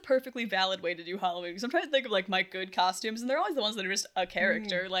 That is a perfectly valid way to do Halloween. Because I'm trying to think of, my good costumes, and they're always the ones that are just a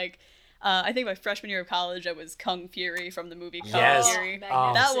character. I think my freshman year of college, I was Kung Fury from the movie Kung Fury.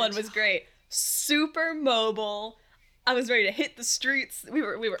 That one was great. Super mobile. I was ready to hit the streets. We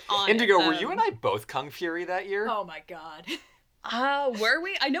were on Indigo, were you and I both Kung Fury that year? Oh my god. Were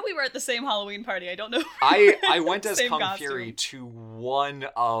we? I know we were at the same Halloween party. I don't know. I went as Kung costume. Fury to one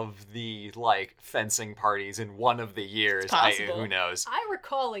of the fencing parties in one of the years. Who knows? I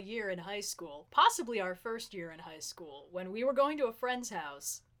recall a year in high school, possibly our first year in high school, when we were going to a friend's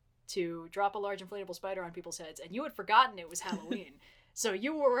house to drop a large inflatable spider on people's heads, and you had forgotten it was Halloween. So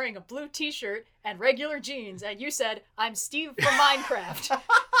you were wearing a blue t-shirt and regular jeans, and you said, I'm Steve from Minecraft.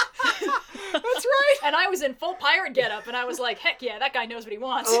 That's right. And I was in full pirate getup, and I was like, heck yeah, that guy knows what he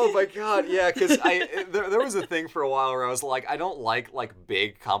wants. Oh my god, yeah, because there was a thing for a while where I was like, I don't like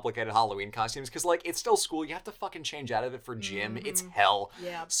big, complicated Halloween costumes, because it's still school, you have to fucking change out of it for gym, it's hell.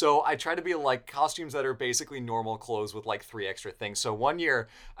 Yeah. So I try to be costumes that are basically normal clothes with 3 extra things. So one year,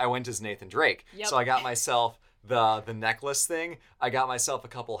 I went as Nathan Drake. Yep. So I got myself the necklace thing, I got myself a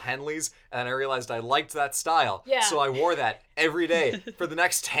couple Henleys, and I realized I liked that style. Yeah. So I wore that every day for the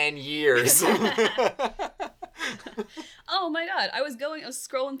next 10 years. Oh my god, I was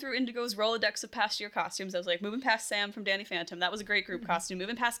scrolling through Indigo's Rolodex of past year costumes. I was moving past Sam from Danny Phantom. That was a great group costume.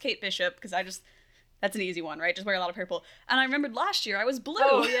 Moving past Kate Bishop, because that's an easy one, right? Just wear a lot of purple. And I remembered last year I was blue.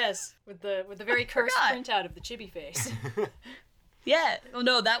 Oh yes, with the very cursed printout of the chibi face. Yeah. Oh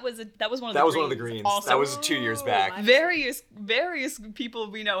no, that was one of the greens. That was one of the greens. Also, that was 2 years back. Various people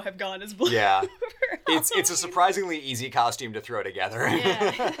we know have gone as blue. Yeah. It's a surprisingly easy costume to throw together.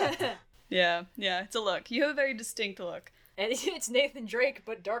 Yeah. Yeah, it's a look. You have a very distinct look. And it's Nathan Drake,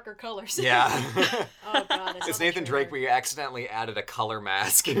 but darker colors. Yeah. Oh god, It's Nathan Drake, but you accidentally added a color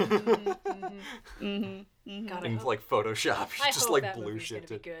mask. God, In like Photoshop. I Just hope like that blue movie's gonna be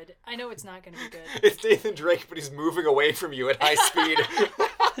shifted. good. I know it's not gonna be good. It's Nathan Drake, but he's moving away from you at high speed.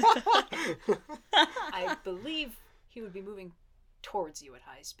 I believe he would be moving towards you at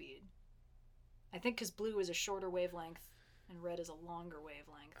high speed. I think because blue is a shorter wavelength and red is a longer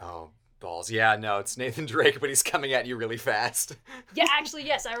wavelength. Oh, balls. Yeah, no, it's Nathan Drake, but he's coming at you really fast. Yeah, actually,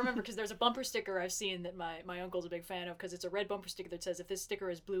 yes, I remember because there's a bumper sticker I've seen that my uncle's a big fan of because it's a red bumper sticker that says, if this sticker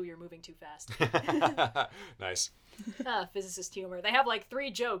is blue, you're moving too fast. Nice. Physicist humor. They have like 3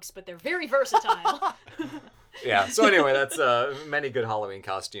 jokes, but they're very versatile. Yeah, so anyway, that's many good Halloween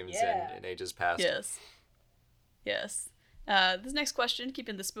costumes Yeah. in ages past. Yes. This next question,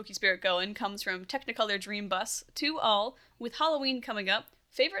 keeping the spooky spirit going, comes from Technicolor Dream Bus to all. With Halloween coming up,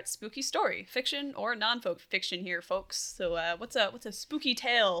 favorite spooky story, fiction or non-fiction here, folks. So, what's a spooky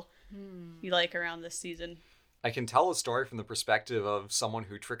tale you like around this season? I can tell a story from the perspective of someone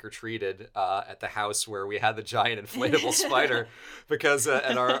who trick-or-treated at the house where we had the giant inflatable spider, because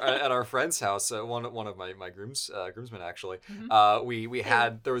at our friend's house, one of my groomsmen actually,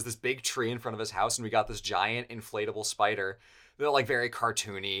 there was this big tree in front of his house, and we got this giant inflatable spider. They're like very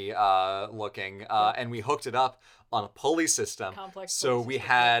cartoony looking, and we hooked it up on a pulley system. Complex so pulley we system,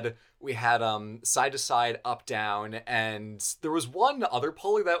 had side to side, up, down, and there was one other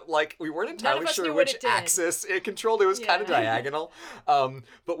pulley that like we weren't entirely us sure knew what which it did. axis it controlled. It was kind of Yeah. diagonal,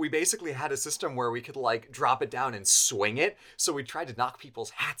 but we basically had a system where we could like drop it down and swing it. So we tried to knock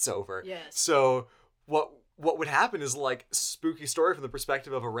people's hats over. Yes. So what would happen is, like, spooky story from the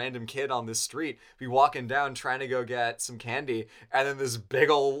perspective of a random kid on this street, be walking down trying to go get some candy, and then this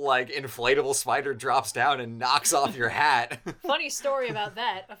big ol' like inflatable spider drops down and knocks off your hat. Funny story about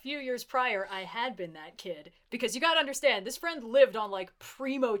that. A few years prior, I had been that kid. Because you gotta understand, this friend lived on, like,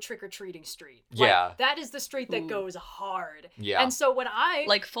 primo trick-or-treating street. Like, Yeah. that is the street that goes hard. Yeah. And so when I...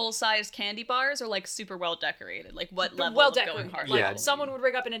 Like full-size candy bars or like super well-decorated? Like what level well of going decorated. hard? Like, Yeah. someone would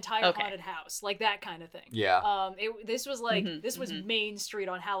rig up an entire Okay. haunted house. Like, that kind of thing. Yeah. This was like, this was Main Street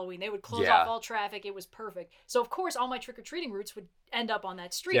on Halloween. They would close Yeah. off all traffic. It was perfect. So, of course, all my trick-or-treating routes would end up on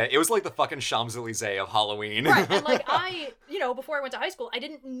that street. Yeah, it was like the fucking Champs-Elysees of Halloween. Right, and like before I went to high school, I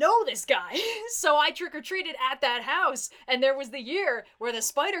didn't know this guy. So I trick-or-treated at that house, and there was the year where the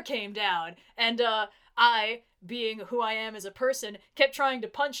spider came down, and I, being who I am as a person, kept trying to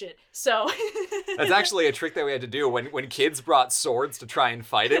punch it. So That's actually a trick that we had to do when kids brought swords to try and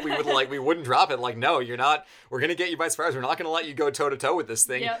fight it. We wouldn't drop it. Like, no, you're not. We're gonna get you by surprise. We're not gonna let you go toe to toe with this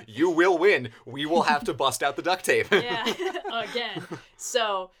thing. Yep. You will win. We will have to bust out the duct tape. yeah, again.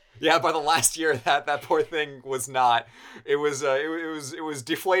 So Yeah, by the last year, that poor thing was not. It was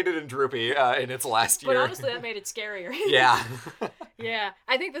deflated and droopy in its last year. but honestly, that made it scarier. Yeah. Yeah,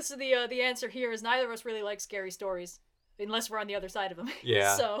 I think this is the answer here is neither of us really like scary stories, unless we're on the other side of them.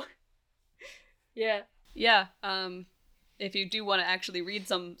 Yeah. So, yeah. Yeah. If you do want to actually read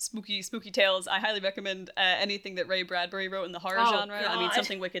some spooky tales, I highly recommend anything that Ray Bradbury wrote in the horror Oh, genre. I mean, God.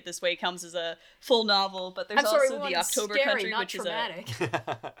 Something Wicked This Way comes as a full novel, but there's I'm sorry, also we the want October scary, Country, not which traumatic. is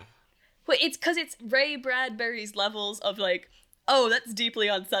Well, it's because it's Ray Bradbury's levels of like, oh, that's deeply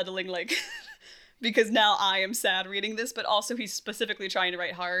unsettling, like, because now I am sad reading this, but also he's specifically trying to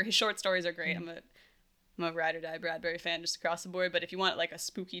write horror. His short stories are great. I'm a ride or die Bradbury fan just across the board, but if you want like a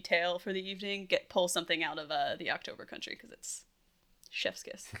spooky tale for the evening, pull something out of the October Country, because it's chef's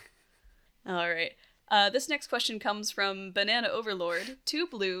kiss. All right. This next question comes from Banana Overlord. To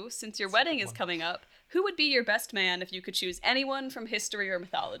Blue, since your wedding is coming up, who would be your best man if you could choose anyone from history or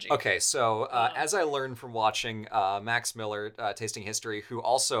mythology? Okay, so as I learned from watching Max Miller, Tasting History, who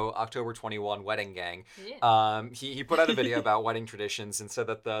also October 21 Wedding Gang, he put out a video about wedding traditions and said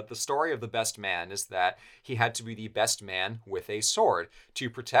that the story of the best man is that he had to be the best man with a sword to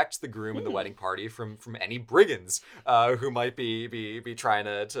protect the groom and the wedding party from any brigands who might be trying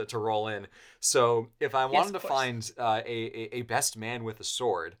to roll in. So if I wanted to of course. find a best man with a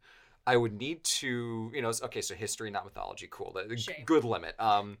sword, I would need to, so history, not mythology, cool. Shame. Good limit.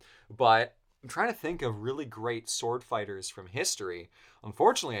 But I'm trying to think of really great sword fighters from history.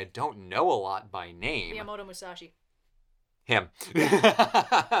 Unfortunately, I don't know a lot by name. Miyamoto Musashi. Him.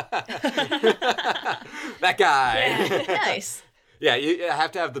 That guy. Yeah. Nice. Yeah, you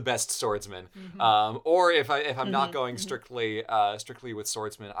have to have the best swordsman. Or if I'm not going strictly with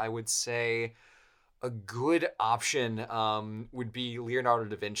swordsman, I would say a good option would be Leonardo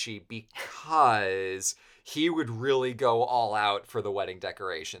da Vinci, because he would really go all out for the wedding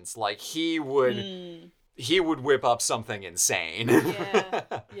decorations. Like he would whip up something insane.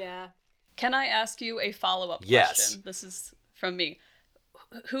 Yeah, yeah. Can I ask you a follow-up Yes. question? This is from me.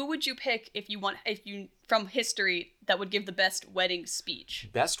 Who would you pick if you from history that would give the best wedding speech?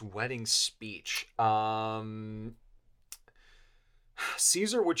 Best wedding speech.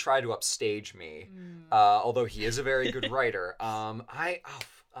 Caesar would try to upstage me, although he is a very good writer. I'm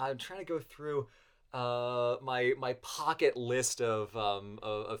trying to go through my pocket list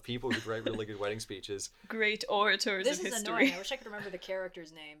of people who write really good wedding speeches. Great orators This of is history. annoying. I wish I could remember the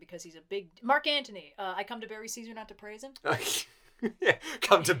character's name because he's a big... Mark Antony. I come to bury Caesar, not to praise him. Yeah,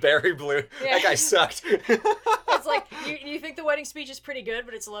 come to Barry Blue. Yeah. That guy sucked. It's like, you think the wedding speech is pretty good,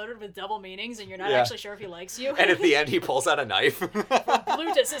 but it's loaded with double meanings, and you're not Yeah. actually sure if he likes you. And at the end, he pulls out a knife.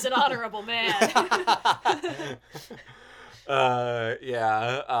 Plutus is an honorable man.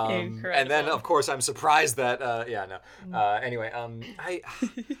 Yeah. And then, Incredible. of course, I'm surprised that. Anyway,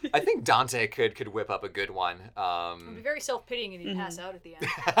 I think Dante could whip up a good one. He'd be very self-pitying and he'd pass out at the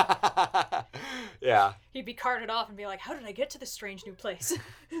end. Yeah. He'd be carted off and be like, how did I get to this strange new place?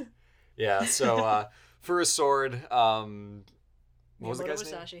 Yeah. So for a sword, what was the Miyamoto guy's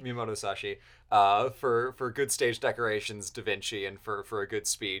Musashi. name? Miyamoto Musashi. For good stage decorations, Da Vinci, and for a good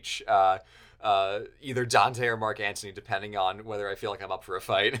speech, either Dante or Mark Antony, depending on whether I feel like I'm up for a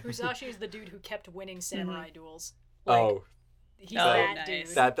fight. Musashi is the dude who kept winning samurai duels. Oh, He's Oh, that nice.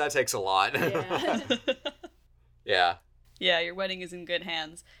 dude. that takes a lot. Yeah. Yeah. Yeah, your wedding is in good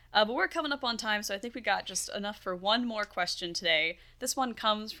hands. But we're coming up on time, so I think we got just enough for one more question today. This one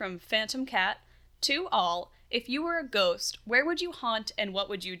comes from Phantom Cat. To all, if you were a ghost, where would you haunt and what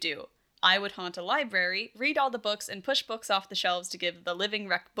would you do? I would haunt a library, read all the books, and push books off the shelves to give the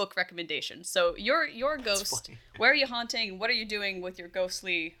living book recommendations. So you're a ghost. funny. Where are you haunting? What are you doing with your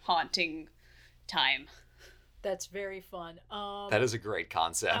ghostly haunting time? That's very fun. That is a great I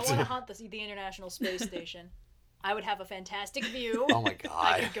concept. want to haunt the International Space Station. I would have a fantastic view. Oh my I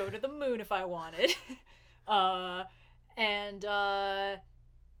god. could go to the moon if I wanted. I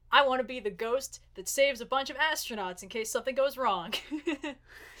want to be the ghost that saves a bunch of astronauts in case something goes wrong.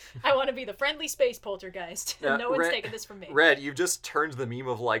 I want to be the friendly space poltergeist. No one's taking this from me. Red, you've just turned the meme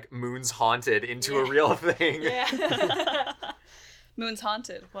of like moons haunted into a Yeah. real thing. Yeah. Moon's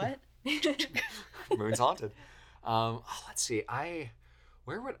haunted. What? Moon's haunted. Let's see.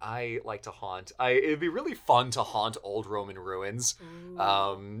 Where would I like to haunt? It'd be really fun to haunt old Roman ruins.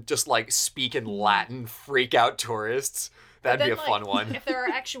 Just like speak in Latin, freak out tourists. That'd be a Then, fun like, one. If there are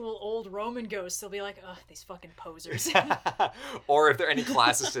actual old Roman ghosts, they'll be like, ugh, these fucking posers. Or if there are any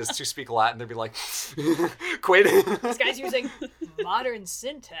classicists who speak Latin, they'd be like, quit. This guy's using modern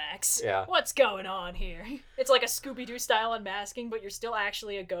syntax. Yeah. What's going on here? It's like a Scooby-Doo style unmasking, but you're still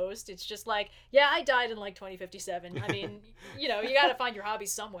actually a ghost. It's just like, yeah, I died in like 2057. I mean, you gotta find your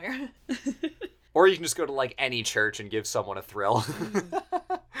hobbies somewhere. Or you can just go to like any church and give someone a thrill.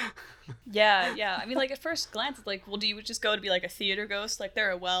 Yeah. I mean, like, at first glance, it's like, well, do you just go to be like a theater ghost? Like,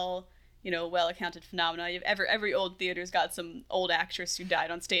 they're a well accounted phenomena. Every old theater's got some old actress who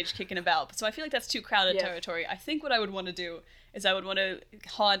died on stage kicking about. So I feel like that's too crowded Yeah. territory. I think what I would want to do is I would want to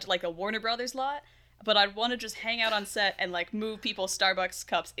haunt like a Warner Brothers lot, but I'd want to just hang out on set and like move people's Starbucks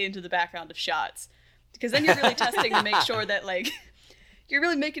cups into the background of shots. Because then you're really testing to make sure that like you're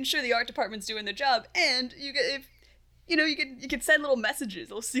really making sure the art department's doing their job, and you can send little messages,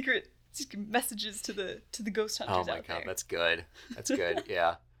 little secret messages to the ghost hunters Oh my out god, there. that's good. That's good.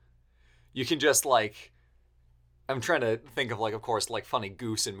 Yeah. You can just like, I'm trying to think of like, of course, like funny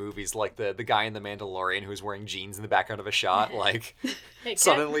goofs in movies, like the guy in The Mandalorian who's wearing jeans in the background of a shot. Like Hey,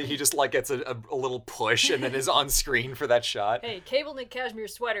 suddenly he just like gets a little push and then is on screen for that shot. Hey, cable knit cashmere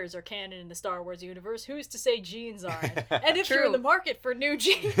sweaters are canon in the Star Wars universe. Who's to say jeans aren't? And if you're in True. the market for new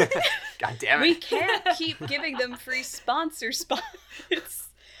jeans, God damn We it. can't keep giving them free sponsor spots.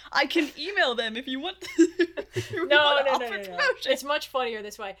 I can email them if you want. If you no, want to no, offer no, no, no. promotion. It's much funnier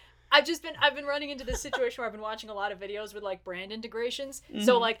this way. I've been running into this situation where I've been watching a lot of videos with like brand integrations.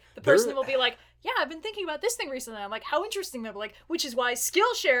 So like the person will be like, "Yeah, I've been thinking about this thing recently." I'm like, "How interesting!" They're like, "Which is why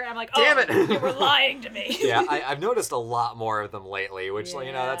Skillshare." And I'm like, "Oh, Damn it. you were lying to me." Yeah, I've noticed a lot more of them lately, which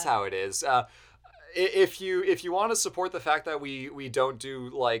like, that's Yeah. how it is. If you want to support the fact that we don't do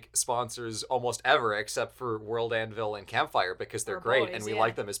like sponsors almost ever except for World Anvil and Campfire because they're Or great boys, and we yeah.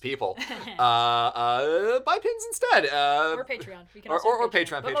 like them as people, buy pins instead. Or Patreon. We can also or do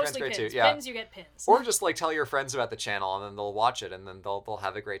Patreon. but Patreon's mostly great too, pins. yeah. Pins, you get pins. Or just like tell your friends about the channel and then they'll watch it and then they'll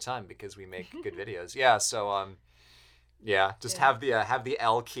have a great time because we make good videos. Yeah, so Yeah, just Yeah. have the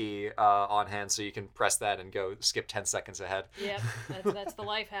L key on hand so you can press that and go skip 10 seconds ahead. Yep, that's the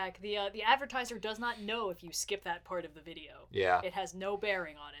life hack. The advertiser does not know if you skip that part of the video. Yeah. It has no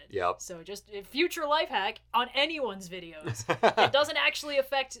bearing on it. Yep. So just a future life hack on anyone's videos. It doesn't actually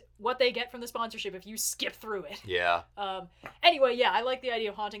affect what they get from the sponsorship if you skip through it. Yeah. Anyway, yeah, I like the idea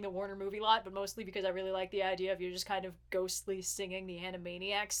of haunting the Warner movie lot, but mostly because I really like the idea of you just kind of ghostly singing the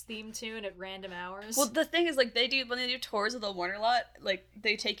Animaniacs theme tune at random hours. Well, the thing is, like, when they do tours of the Warner lot, like,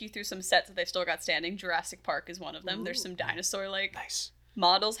 they take you through some sets that they've still got standing. Jurassic Park is one of them. Ooh. There's some dinosaur, like, Nice.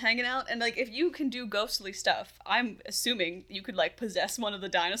 models hanging out. And, like, if you can do ghostly stuff, I'm assuming you could, like, possess one of the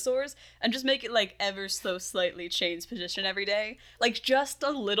dinosaurs and just make it, like, ever so slightly change position every day. Like, just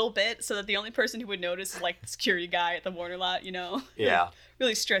a little bit so that the only person who would notice is, like, the security guy at the Warner lot, you know? Yeah.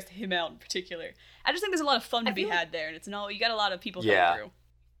 Really stress him out in particular. I just think there's a lot of fun to be feel had there, and it's you got a lot of people Yeah. coming through.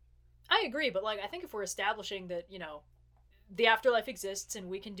 I agree, but like I think if we're establishing that, you know, the afterlife exists and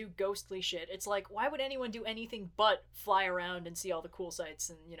we can do ghostly shit, it's like, why would anyone do anything but fly around and see all the cool sights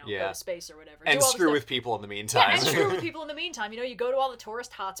and, you know, go Yeah. to space or whatever? And do all the screw stuff. with people in the Yeah, meantime. and screw with people in the meantime. You know, you go to all the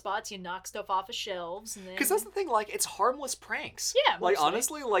tourist hotspots, you knock stuff off of shelves, and then... Because that's the thing, like, it's harmless pranks. Yeah, Like, mostly.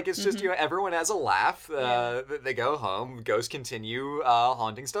 honestly, like, it's just, you know, everyone has a laugh. They go home, ghosts continue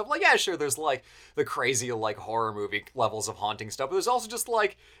haunting stuff. Like, yeah, sure, there's, like, the crazy, like, horror movie levels of haunting stuff. But there's also just,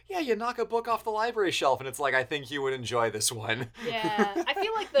 like, yeah, you knock a book off the library shelf, and it's like, I think you would enjoy this one. Yeah, I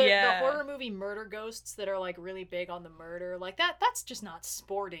feel like the Yeah. horror movie murder ghosts that are, like, really big on the murder, like, that's just not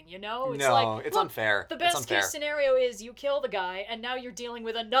sporting, you know? It's No, like, it's look, unfair. The It's best unfair. case scenario is you kill the guy, and now you're dealing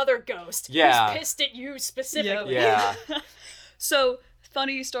with another ghost Yeah. who's pissed at you specifically. Yeah. So,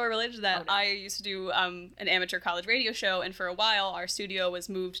 funny story related to that, Oh, no. I used to do an amateur college radio show, and for a while our studio was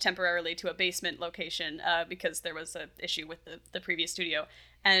moved temporarily to a basement location because there was an issue with the previous studio.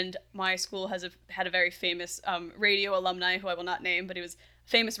 And my school had a very famous radio alumni, who I will not name, but he was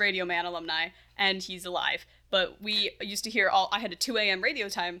famous Radio Man alumni, and he's alive. But we used to hear I had a 2 a.m. radio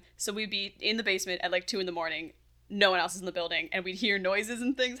time, so we'd be in the basement at like 2 in the morning. No one else is in the building, and we'd hear noises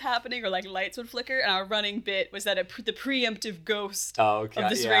and things happening, or like lights would flicker. And our running bit was that the preemptive ghost Oh, okay. of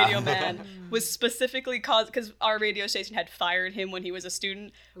this yeah. radio man was specifically caused because our radio station had fired him when he was a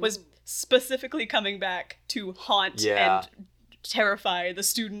student. Was Ooh. specifically coming back to haunt Yeah. and terrify the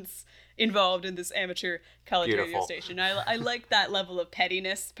students involved in this amateur college radio Beautiful. station. I like that level of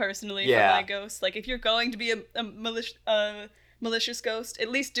pettiness personally Yeah. for my ghosts. Like if you're going to be a malicious ghost, at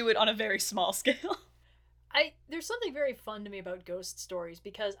least do it on a very small scale. There's something very fun to me about ghost stories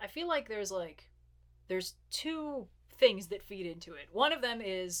because I feel like there's two things that feed into it. One of them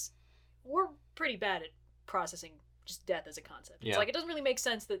is we're pretty bad at processing just death as a concept. Yeah. It's like it doesn't really make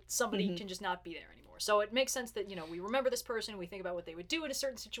sense that somebody Mhm. can just not be there anymore. So it makes sense that, you know, we remember this person, we think about what they would do in a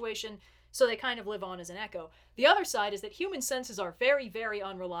certain situation, so they kind of live on as an echo. The other side is that human senses are very, very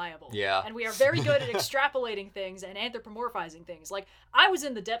unreliable. Yeah. And we are very good at extrapolating things and anthropomorphizing things. Like, I was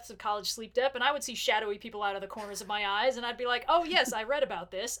in the depths of college sleep debt, and I would see shadowy people out of the corners of my eyes, and I'd be like, oh, yes, I read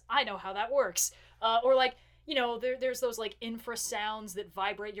about this. I know how that works. Or, like, you know, there's those, like, infrasounds that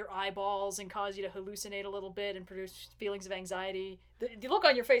vibrate your eyeballs and cause you to hallucinate a little bit and produce feelings of anxiety. The look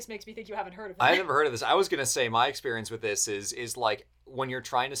on your face makes me think you haven't heard of it. I've never heard of this. I was gonna say my experience with this is like when you're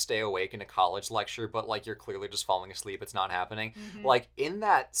trying to stay awake in a college lecture, but like you're clearly just falling asleep. It's not happening. Mhm. Like in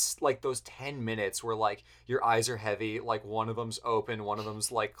that, like those 10 minutes where like your eyes are heavy, like one of them's open, one of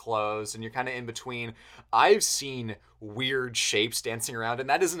them's like closed, and you're kind of in between. I've seen weird shapes dancing around, and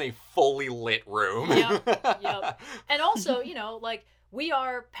that is in a fully lit room. Yep. And also, you know, like, we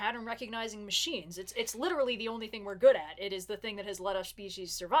are pattern recognizing machines. It's literally the only thing we're good at. It is the thing that has let our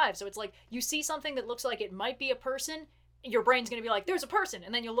species survive. So it's like, you see something that looks like it might be a person, your brain's going to be like, there's a person,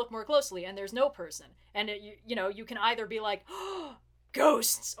 and then you'll look more closely, and there's no person. And, you know, you can either be like, oh,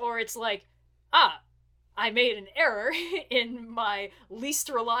 ghosts, or it's like, I made an error in my least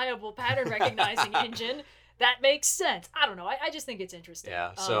reliable pattern recognizing engine. That makes sense. I don't know. I just think it's interesting.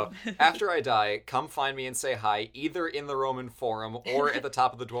 Yeah, so after I die, come find me and say hi, either in the Roman Forum or at the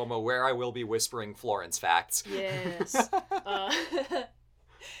top of the Duomo, where I will be whispering Florence facts. Yes.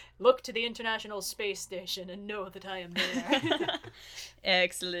 Look to the International Space Station and know that I am there.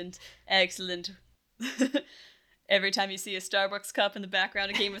 Excellent. Every time you see a Starbucks cup in the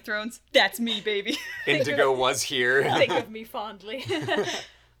background of Game of Thrones, that's me, baby. Indigo was here. Think of me fondly.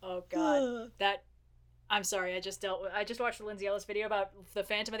 Oh God, I'm sorry. I just watched the Lindsay Ellis video about the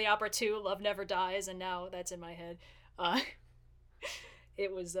Phantom of the Opera 2, Love Never Dies, and now that's in my head.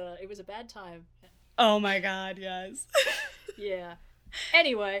 It was a bad time. Oh my God, yes. Yeah.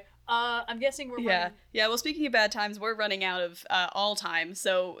 Anyway, I'm guessing we're Yeah. running... Yeah, well, speaking of bad times, we're running out of all time.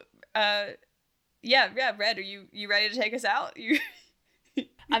 So Yeah, Red, are you ready to take us out?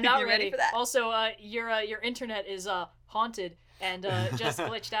 I'm not You ready for that? Also, your internet is haunted and just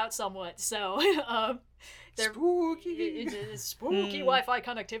glitched out somewhat. So spooky Wi-Fi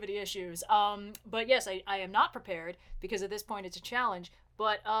connectivity issues. But yes, I am not prepared because at this point it's a challenge.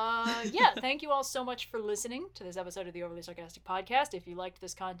 But yeah, thank you all so much for listening to this episode of the Overly Sarcastic Podcast. If you liked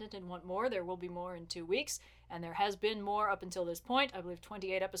this content and want more, there will be more in 2 weeks. And there has been more up until this point. I believe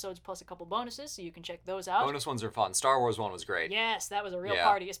 28 episodes plus a couple bonuses, so you can check those out. Bonus ones are fun. Star Wars one was great. Yes, that was a real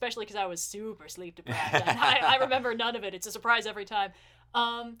party, especially because I was super sleep deprived. I remember none of it. It's a surprise every time.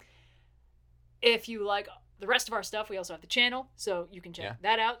 If you like the rest of our stuff, we also have the channel, so you can check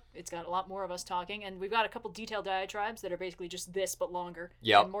that out. It's got a lot more of us talking, and we've got a couple detailed diatribes that are basically just this but longer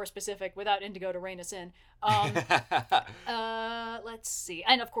and more specific without Indigo to rein us in. Let's see.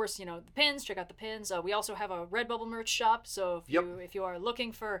 And of course, the pins, check out the pins. We also have a Redbubble merch shop, so if you are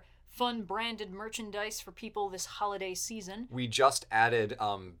looking for fun branded merchandise for people this holiday season. We just added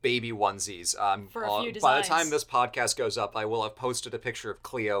baby onesies. For a few designs. By the time this podcast goes up, I will have posted a picture of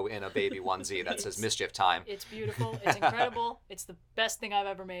Cleo in a baby onesie that says Mischief Time. It's beautiful. It's incredible. It's the best thing I've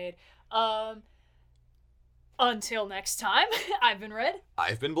ever made. Until next time, I've been Red.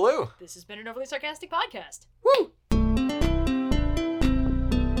 I've been Blue. This has been an Overly Sarcastic Podcast. Woo!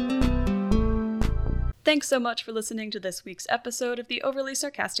 Thanks so much for listening to this week's episode of the Overly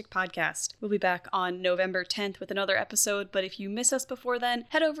Sarcastic Podcast. We'll be back on November 10th with another episode, but if you miss us before then,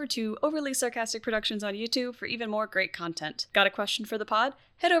 head over to Overly Sarcastic Productions on YouTube for even more great content. Got a question for the pod?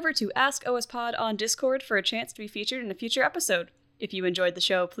 Head over to Ask OS Pod on Discord for a chance to be featured in a future episode. If you enjoyed the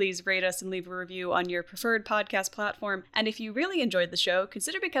show, please rate us and leave a review on your preferred podcast platform. And if you really enjoyed the show,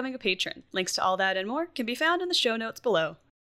 consider becoming a patron. Links to all that and more can be found in the show notes below.